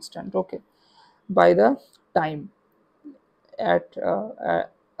Faraday constant. Okay, by the time at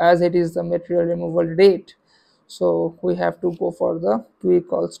as it is the material removal rate. So we have to go for the Q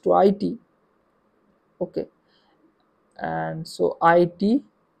equals to IT. Okay, and so IT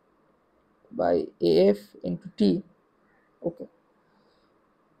by AF into T. Okay,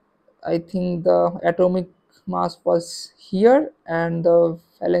 I think the atomic mass was here and the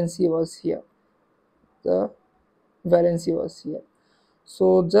valency was here. The valency was here.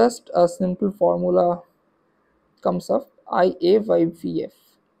 So just a simple formula comes up, IA by VF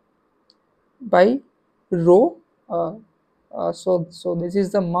by rho. Uh, so this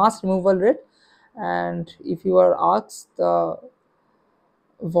is the mass removal rate, and if you are asked the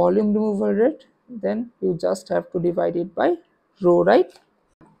volume removal rate, then you just have to divide it by rho, right?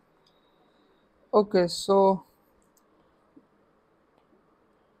 Okay, so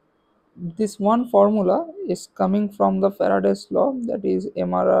this one formula is coming from the Faraday's law, that is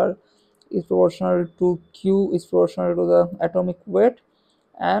MRR is proportional to Q is proportional to the atomic weight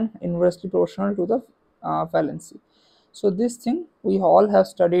and inversely proportional to the valency. So this thing we all have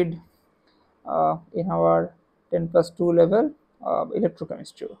studied in our 10 plus 2 level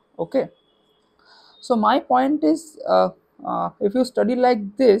electrochemistry. Okay, so my point is, if you study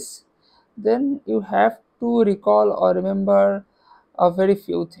like this, then you have to recall or remember very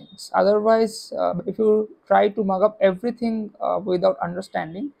few things. Otherwise, if you try to mug up everything without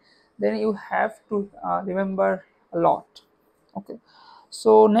understanding, then you have to remember a lot. Okay,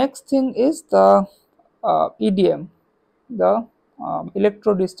 so next thing is the EDM, the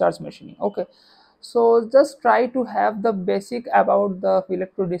electro discharge machining. Okay, so just try to have the basic about the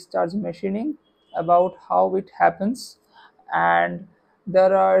electro discharge machining, about how it happens, and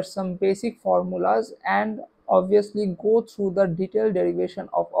there are some basic formulas, and obviously go through the detailed derivation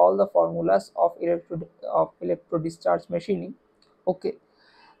of all the formulas of electro discharge machining. Okay,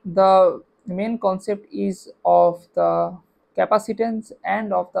 the main concept is of the capacitance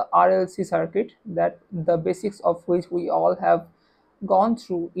and of the RLC circuit, that the basics of which we all have gone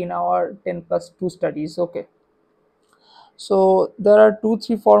through in our 10 plus 2 studies. Okay, so there are two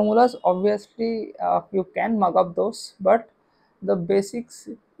three formulas. Obviously you can mug up those, but the basics,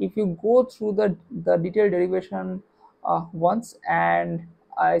 if you go through the detailed derivation once, and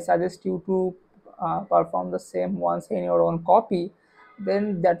I suggest you to perform the same once in your own copy,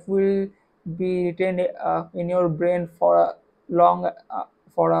 then that will be retained in your brain for a long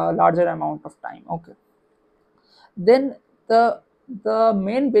for a larger amount of time. Okay, then the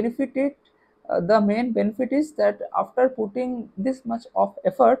main benefit is that after putting this much of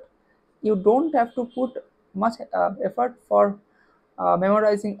effort, you don't have to put much effort for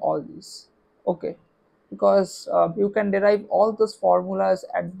memorizing all these. Okay, because you can derive all those formulas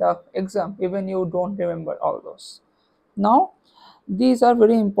at the exam even you don't remember all those. Now these are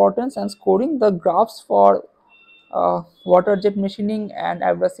very important, and scoring the graphs for water jet machining and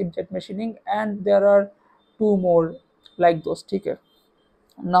abrasive jet machining, and there are two more like those. Okay,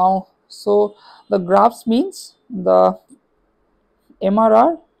 now so the graphs means the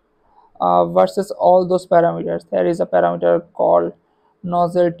MRR versus all those parameters. There is a parameter called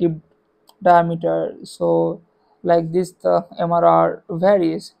nozzle tip diameter. So like this the MRR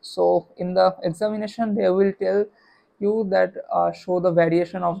varies. So in the examination they will tell you that show the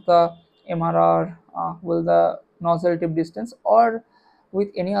variation of the MRR will the nozzle tip distance or with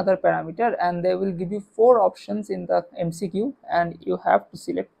any other parameter, and they will give you four options in the MCQ, and you have to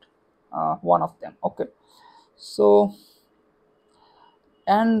select one of them. Okay, so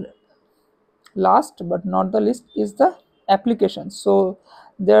and last but not the least is the application. So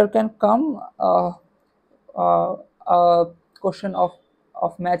there can come uh, a question of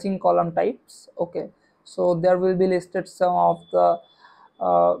matching column types. Okay, so there will be listed some of the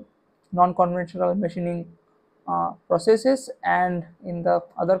uh, non-conventional machining processes, and in the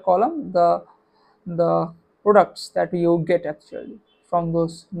other column the products that you get actually from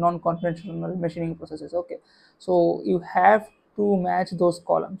those non-conventional machining processes. Okay, so you have to match those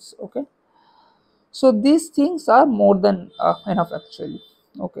columns. Okay, so these things are more than enough actually.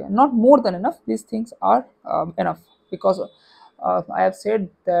 Okay, not more than enough, these things are enough, because I have said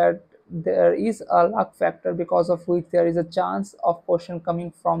that there is a luck factor because of which there is a chance of question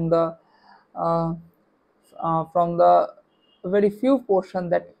coming uh, from the very few portion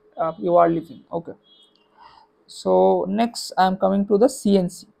that you are leaving. Okay, so next I am coming to the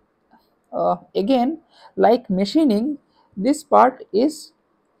CNC. Again, like machining, this part is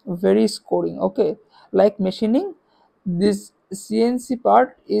very scoring. Okay, like machining, this CNC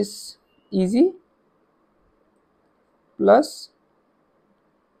part is easy plus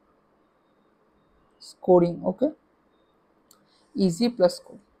scoring. Okay, easy plus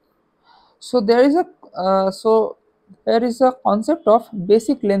scoring. So there is a concept of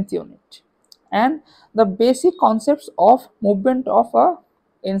basic length unit, and the basic concepts of movement of a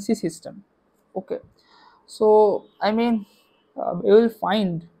NC system. Okay, so I mean you will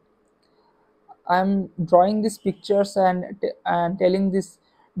find I'm drawing these pictures and telling these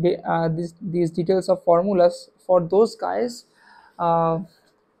details of formulas for those guys uh,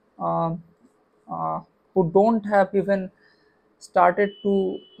 uh, uh, who don't have even started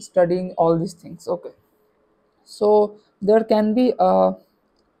to studying all these things. Okay, so there can be a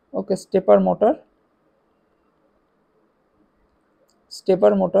okay stepper motor.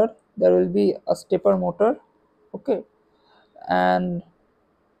 There will be a stepper motor. Okay, and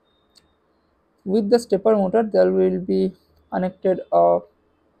with the stepper motor there will be connected a,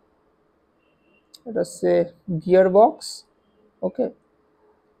 let us say, gearbox. Okay,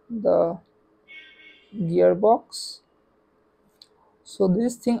 the gearbox. So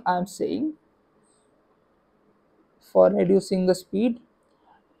this thing I am saying for reducing the speed,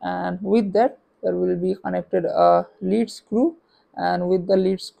 and with that there will be connected a lead screw, and with the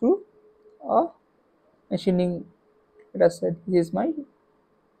lead screw a machining, let us say this is my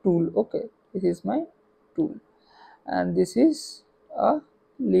tool. Okay, this is my tool, and this is a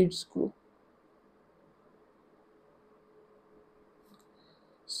lead screw.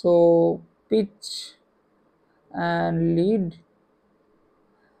 So pitch and lead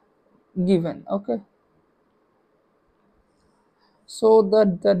given. Okay, so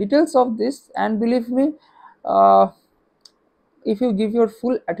the details of this, and believe me, uh, if you give your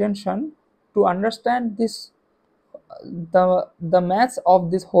full attention to understand this, the maths of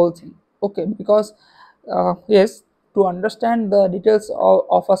this whole thing. Okay, because yes, to understand the details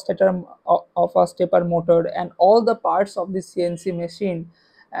of a stepper motor and all the parts of the CNC machine,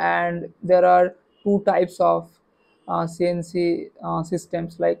 and there are two types of CNC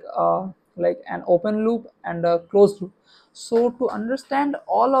systems, like an open loop and a closed loop. So to understand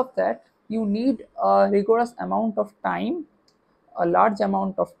all of that you need a rigorous amount of time, a large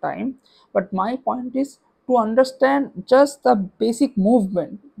amount of time. But my point is to understand just the basic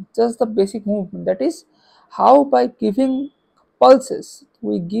movement, just the basic movement, that is how by giving pulses,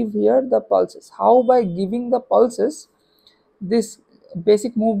 we give here the pulses, how by giving the pulses this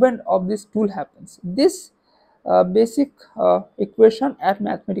basic movement of this tool happens. This basic equation at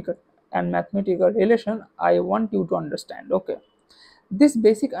mathematical relation I want you to understand. Okay, this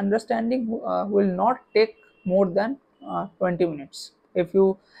basic understanding will not take more than 20 minutes. If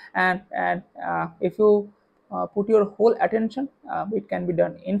you and if you put your whole attention, it can be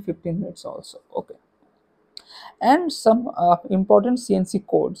done in 15 minutes also. Okay, and some important CNC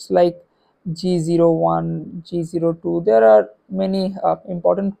codes like G01, G02. There are many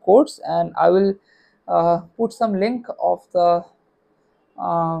important codes, and I will put some link of the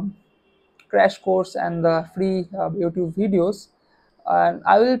um, crash course and the free YouTube videos, and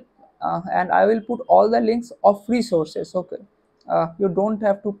I will put all the links of free sources. Okay, you don't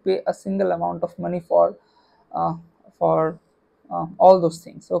have to pay a single amount of money uh, for all those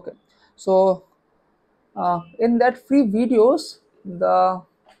things. Okay, so in that free videos the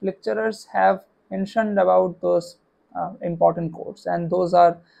lecturers have mentioned about those important codes, and those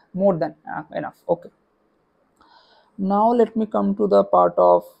are more than enough. Okay, now let me come to the part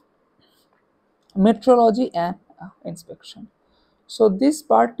of metrology and inspection. So this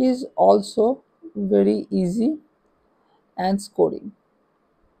part is also very easy and scoring.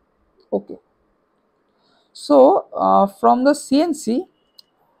 Okay, so from the CNC,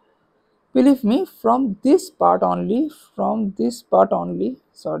 believe me, from this part only,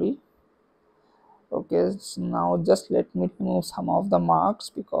 sorry. Okay, so now just let me remove some of the marks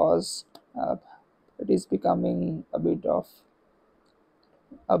because it is becoming a bit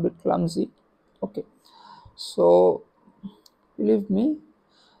clumsy. Okay, so believe me,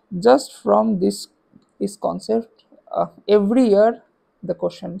 just from this concept, every year the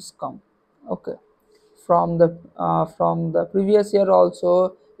questions come. Okay, from the previous year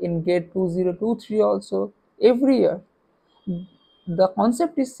also, in gate 2023 also, every year the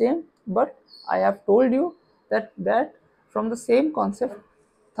concept is same, but I have told you that from the same concept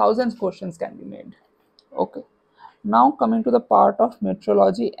thousands questions can be made. Okay, now coming to the part of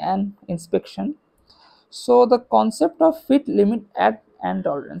metrology and inspection. So the concept of fit, limit, and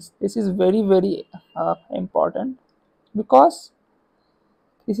tolerance, this is very important, because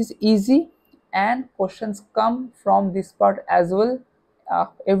this is easy and questions come from this part as well,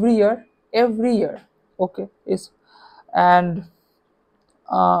 every year. Okay, is and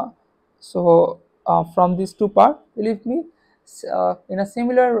so from these two parts, believe me, in a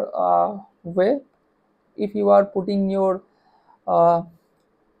similar way, if you are putting your uh,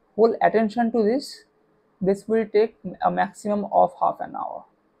 whole attention to this will take a maximum of half an hour.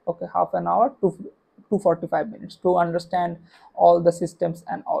 Okay, half an hour to 45 minutes to understand all the systems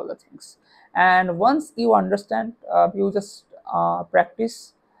and all the things. And once you understand, you just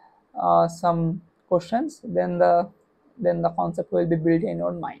practice some questions, then the concept will be built in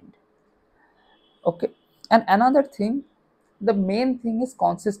your mind. Okay, and another thing, the main thing is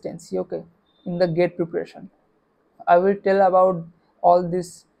consistency. Okay, in the gate preparation I will tell about all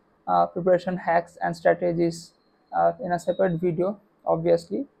these preparation hacks and strategies in a separate video,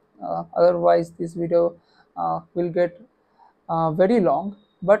 obviously. Otherwise this video will get very long.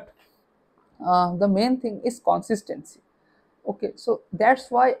 But the main thing is consistency. Okay, so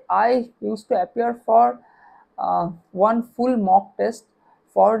that's why I used to appear for one full mock test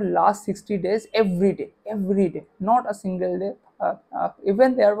for last 60 days, every day, not a single day.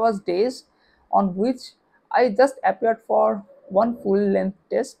 Even there was days on which I just appeared for one full length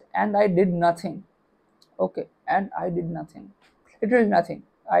test and I did nothing. Okay, and I did nothing, literally nothing.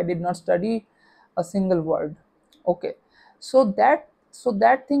 I did not study a single word. Okay, so that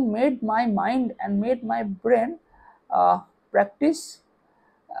thing made my mind and made my brain practice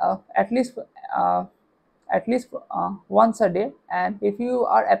at least uh, once a day. And if you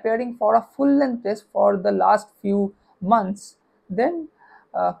are appearing for a full length test for the last few months, then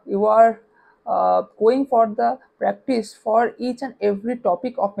you are going for the practice for each and every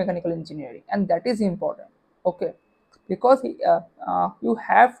topic of mechanical engineering, and that is important. Okay, because you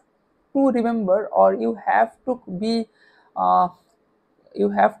have to remember, or uh, you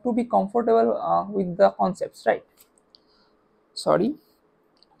have to be comfortable with the concepts, right? Sorry.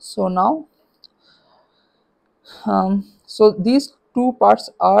 So now, so these two parts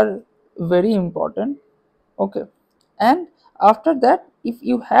are very important. Okay, and after that, if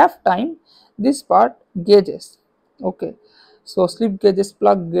you have time, this part, gauges. Okay, so slip gauges,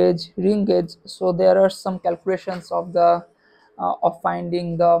 plug gauge, ring gauge. So there are some calculations of the of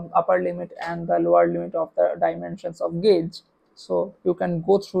finding the upper limit and the lower limit of the dimensions of gauge. So you can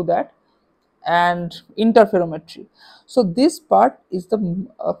go through that. And interferometry, so this part is the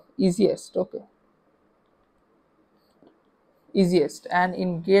easiest. Okay, easiest. And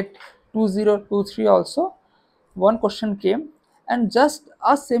in gate 2023 also, one question came, and just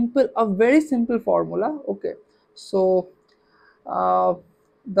a very simple formula. Okay, so uh,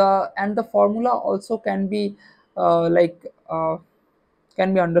 the formula also can be uh, like uh,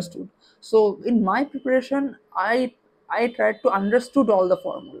 can be understood. So in my preparation, I tried to understood all the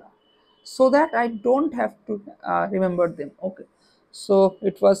formula, so that I don't have to remember them. Okay, so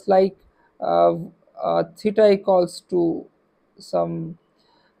it was like uh, theta equals to some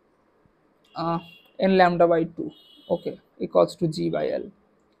uh, n lambda by 2, okay, equals to g by l.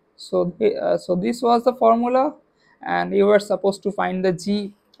 So so this was the formula, and you were supposed to find the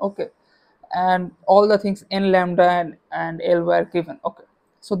g. Okay, and all the things n lambda and l were given. Okay,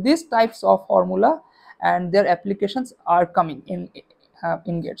 so these types of formula and their applications are coming in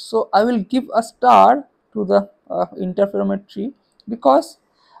GATE. So I will give a star to the interferometry, because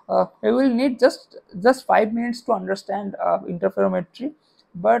we will need just 5 minutes to understand interferometry.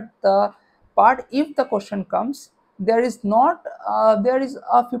 But the part, if the question comes, there is not there is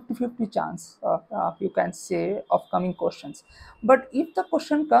a 50-50 chance, you can say, of coming questions. But if the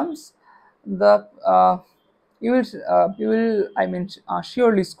question comes, the you will, I mean,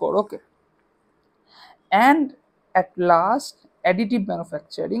 surely score. Okay, and at last, additive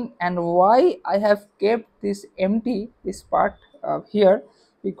manufacturing. And why I have kept this empty, this part here,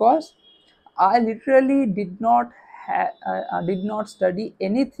 because I literally did not study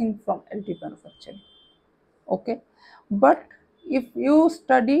anything from additive manufacturing. Okay, but if you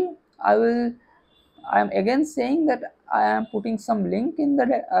study, I am again saying that I am putting some link in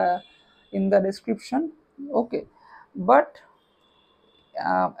the description. Okay, but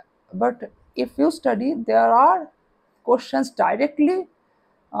uh, but if you study, there are questions directly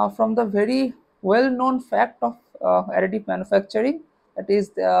from the very well known fact of additive manufacturing. That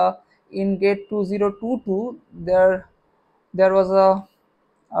is, in gate 2022, there was a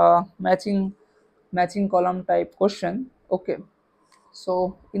matching column type question. Okay,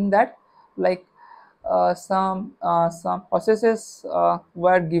 so in that, like, some processes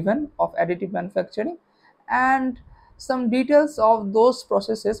were given of additive manufacturing, and some details of those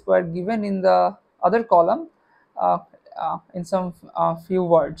processes were given in the other column, uh, in some few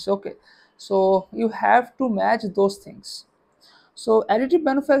words. Okay, so you have to match those things. So additive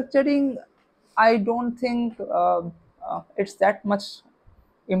manufacturing, I don't think it's that much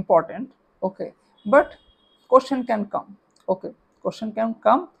important. Okay, but question can come. Okay, question can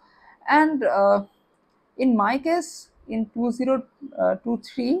come. And in my case, in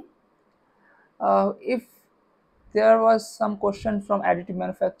 2023, if there was some question from additive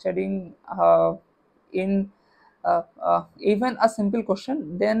manufacturing, in even a simple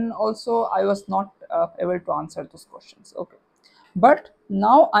question, then also I was not able to answer those questions. Okay, but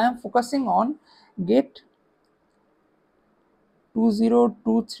now I am focusing on gate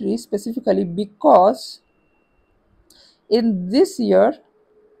 2023 specifically, because in this year,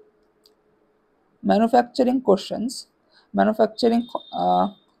 manufacturing questions manufacturing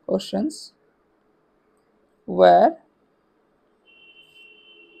questions were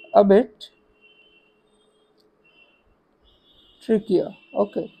a bit trickier.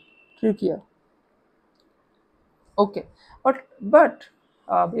 Okay, trickier. Okay, But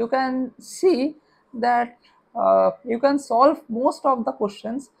you can see that you can solve most of the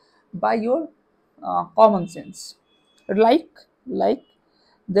questions by your common sense. Like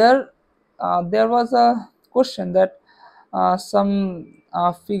there was a question that some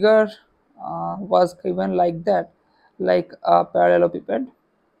figure was given like that, like a parallelepiped.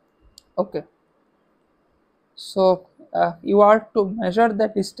 Okay, so you are to measure the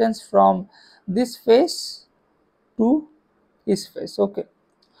distance from this face to his face. Okay,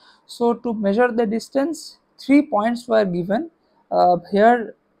 so to measure the distance, 3 points were given.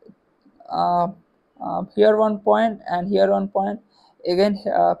 Here, uh, here 1 point, and here 1 point. Again,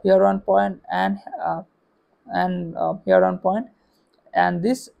 here 1 point, and here 1 point, and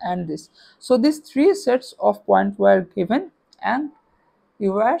this and this. So these three sets of points were given, and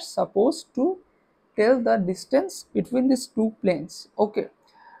you were supposed to tell the distance between these two planes. Okay,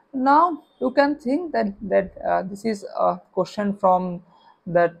 now you can think that this is a question from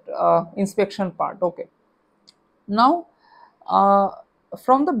that inspection part. Okay, now uh,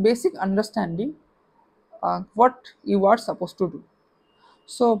 from the basic understanding, what you are supposed to do.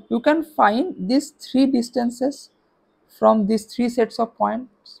 So you can find these three distances from these three sets of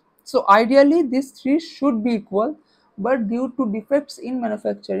points. So ideally these three should be equal, but due to defects in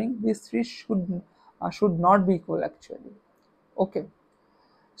manufacturing, these three should not be equal actually. Okay,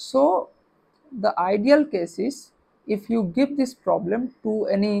 so the ideal case is, if you give this problem to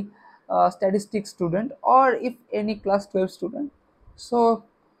any statistics student, or if any class 12 student, so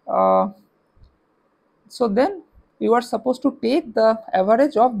uh, then you are supposed to take the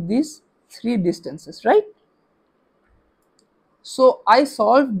average of these three distances, right? So I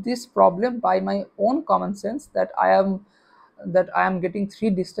solved this problem by my own common sense, that I am getting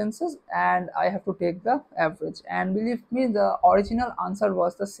three distances and I have to take the average, and believe me, the original answer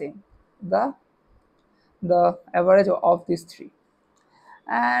was the same, the average of these three.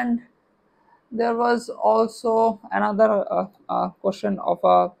 And there was also another question of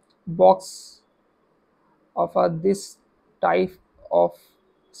a box of this type of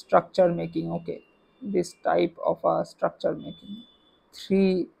structure making. Okay, this type of a structure making,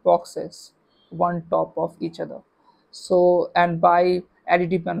 three boxes, one top of each other. So, and by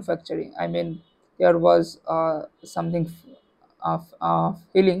additive manufacturing, I mean, there was something of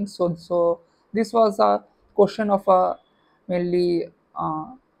filling. So this was a question of a mainly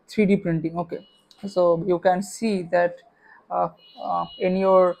 3D printing. Okay, so you can see that uh, in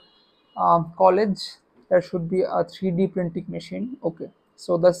your college there should be a 3D printing machine. Okay,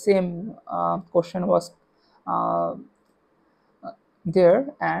 so the same question was uh, there,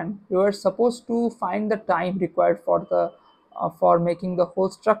 and you are supposed to find the time required for the for making the whole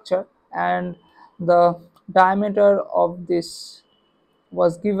structure, and the diameter of this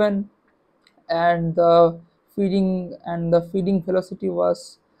was given, and the feeding velocity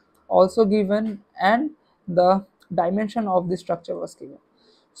was also given, and the dimension of the structure was given.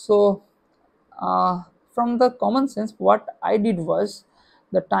 So from the common sense, what I did was,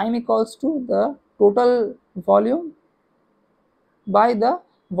 the time equals to the total volume by the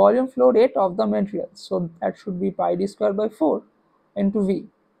volume flow rate of the material. So that should be pi d square by 4 into V.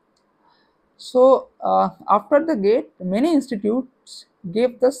 So after the gate, many institutes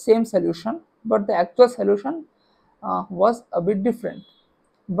gave the same solution, but the actual solution was a bit different.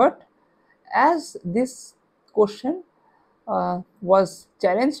 But as this question was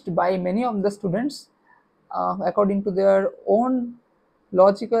challenged by many of the students according to their own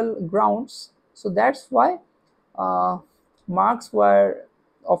logical grounds, so that's why uh, marks were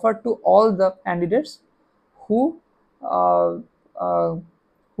offered to all the candidates who uh, uh,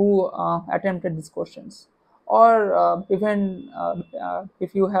 attempted these questions, or even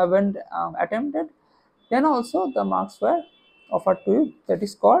if you haven't attempted, then also the marks were offered to you. That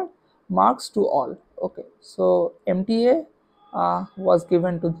is called marks to all. Okay, so MTA was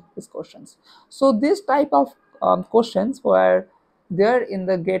given to these questions. So this type of questions were there in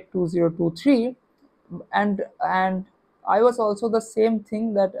the gate 2023, and I was also the same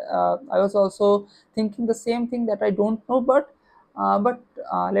thing that I was also thinking the same thing, that I don't know, but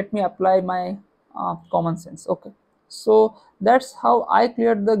let me apply my common sense. Okay, so that's how I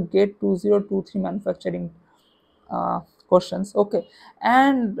cleared the gate 2023 manufacturing uh, questions. Okay,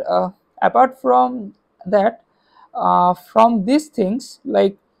 and apart from that, from these things,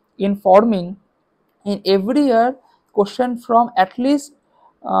 like in forming, in every year, question from at least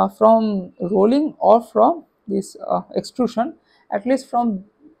from rolling or from this extrusion, at least from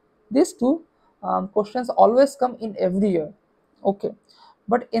these two questions always come in every year. Okay,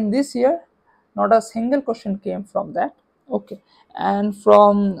 but in this year, not a single question came from that. Okay, and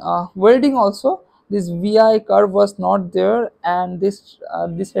from welding also, this VI curve was not there, and this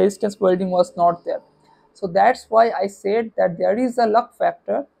resistance welding was not there. So that's why I said that there is a luck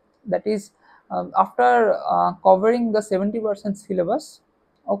factor. That is, after covering the 70% syllabus,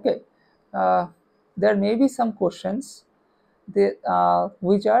 okay, uh, there may be some questions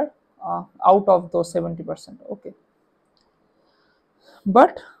which are out of those 70%. Okay,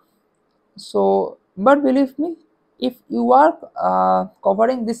 but but believe me, if you are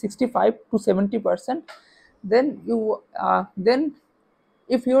covering the 65 to 70%, then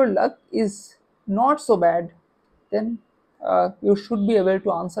if your luck is not so bad, then you should be able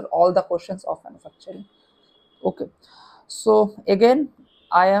to answer all the questions of manufacturing. Okay, so again,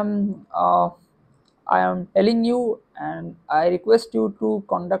 i am uh, I am telling you, and I request you to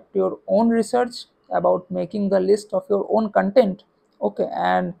conduct your own research about making the list of your own content. Okay,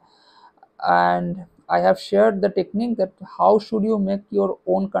 and I have shared the technique that how should you make your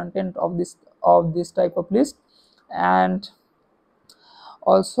own content of this type of list. And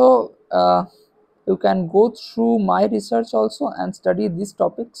also, you can go through my research also and study these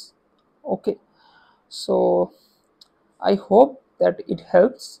topics. Okay, so I hope that it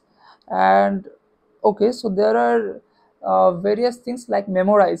helps. And okay, so there are various things like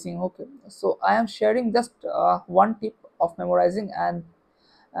memorizing. Okay, so I am sharing just one tip of memorizing, and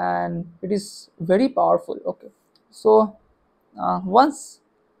it is very powerful. Okay, so once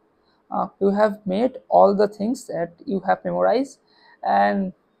you have made all the things that you have memorized,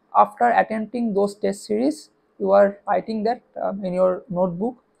 and after attempting those test series, you are writing that in your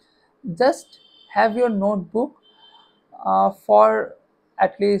notebook. Just have your notebook for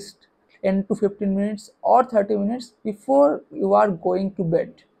at least 10 to 15 minutes or 30 minutes before you are going to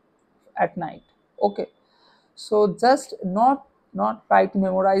bed at night. Okay, so just not try to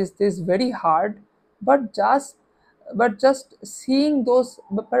memorize this very hard, but just seeing those,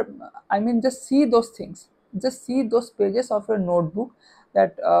 I mean, just see those things, just see those pages of your notebook,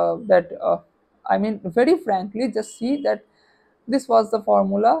 that I mean, very frankly, just see that this was the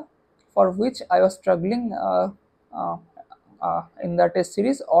formula for which I was struggling uh, in the test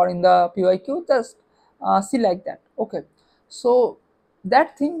series or in the PYQ. Just see like that. Okay, so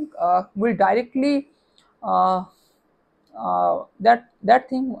that thing will directly uh, that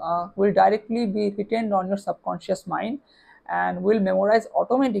thing will directly be retained on your subconscious mind and will memorize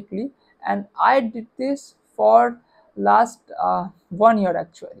automatically. And I did this for last 1 year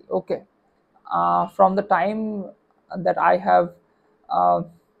actually. Okay, from the time that I have uh,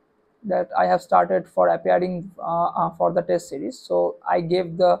 started for appearing for the test series. So I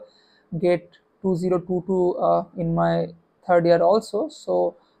gave the gate 2022 in my third year also.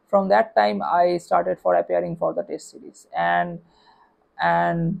 So from that time I started for appearing for the test series, and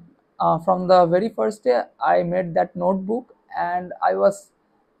from the very first day I made that notebook, and I was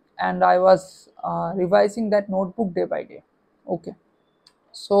revising that notebook day by day. Okay,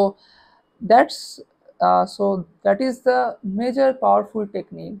 so that's so that is the major powerful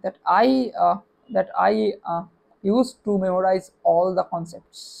technique that I use to memorize all the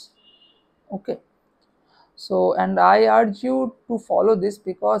concepts. Okay, so and I urge you to follow this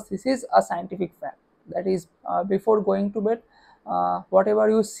because this is a scientific fact. That is, before going to bed, whatever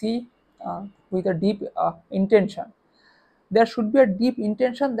you see with a deep intention, there should be a deep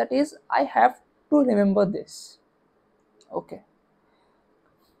intention, that is, I have to remember this. Okay,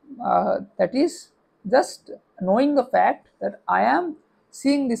 that is just knowing the fact that I am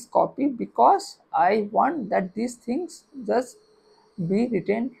seeing this copy because I want that these things just be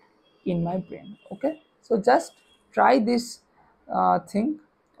written in my brain. Okay, so just try this thing.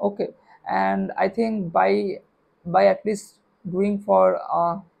 Okay, and I think by at least doing for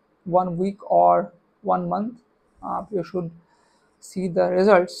 1 week or 1 month, you should see the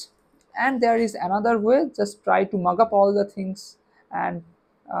results. And there is another way, just try to mug up all the things, and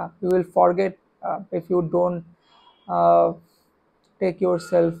you will forget if you don't uh, take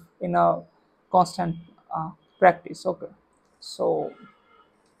yourself in a constant practice. Okay, so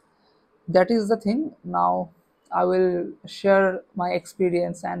that is the thing. Now I will share my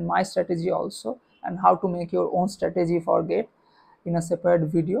experience and my strategy also, and how to make your own strategy for gate in a separate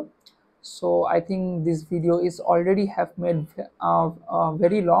video. So I think this video is already have made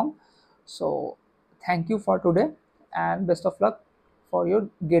very long. So thank you for today, and best of luck for your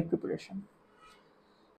gate preparation.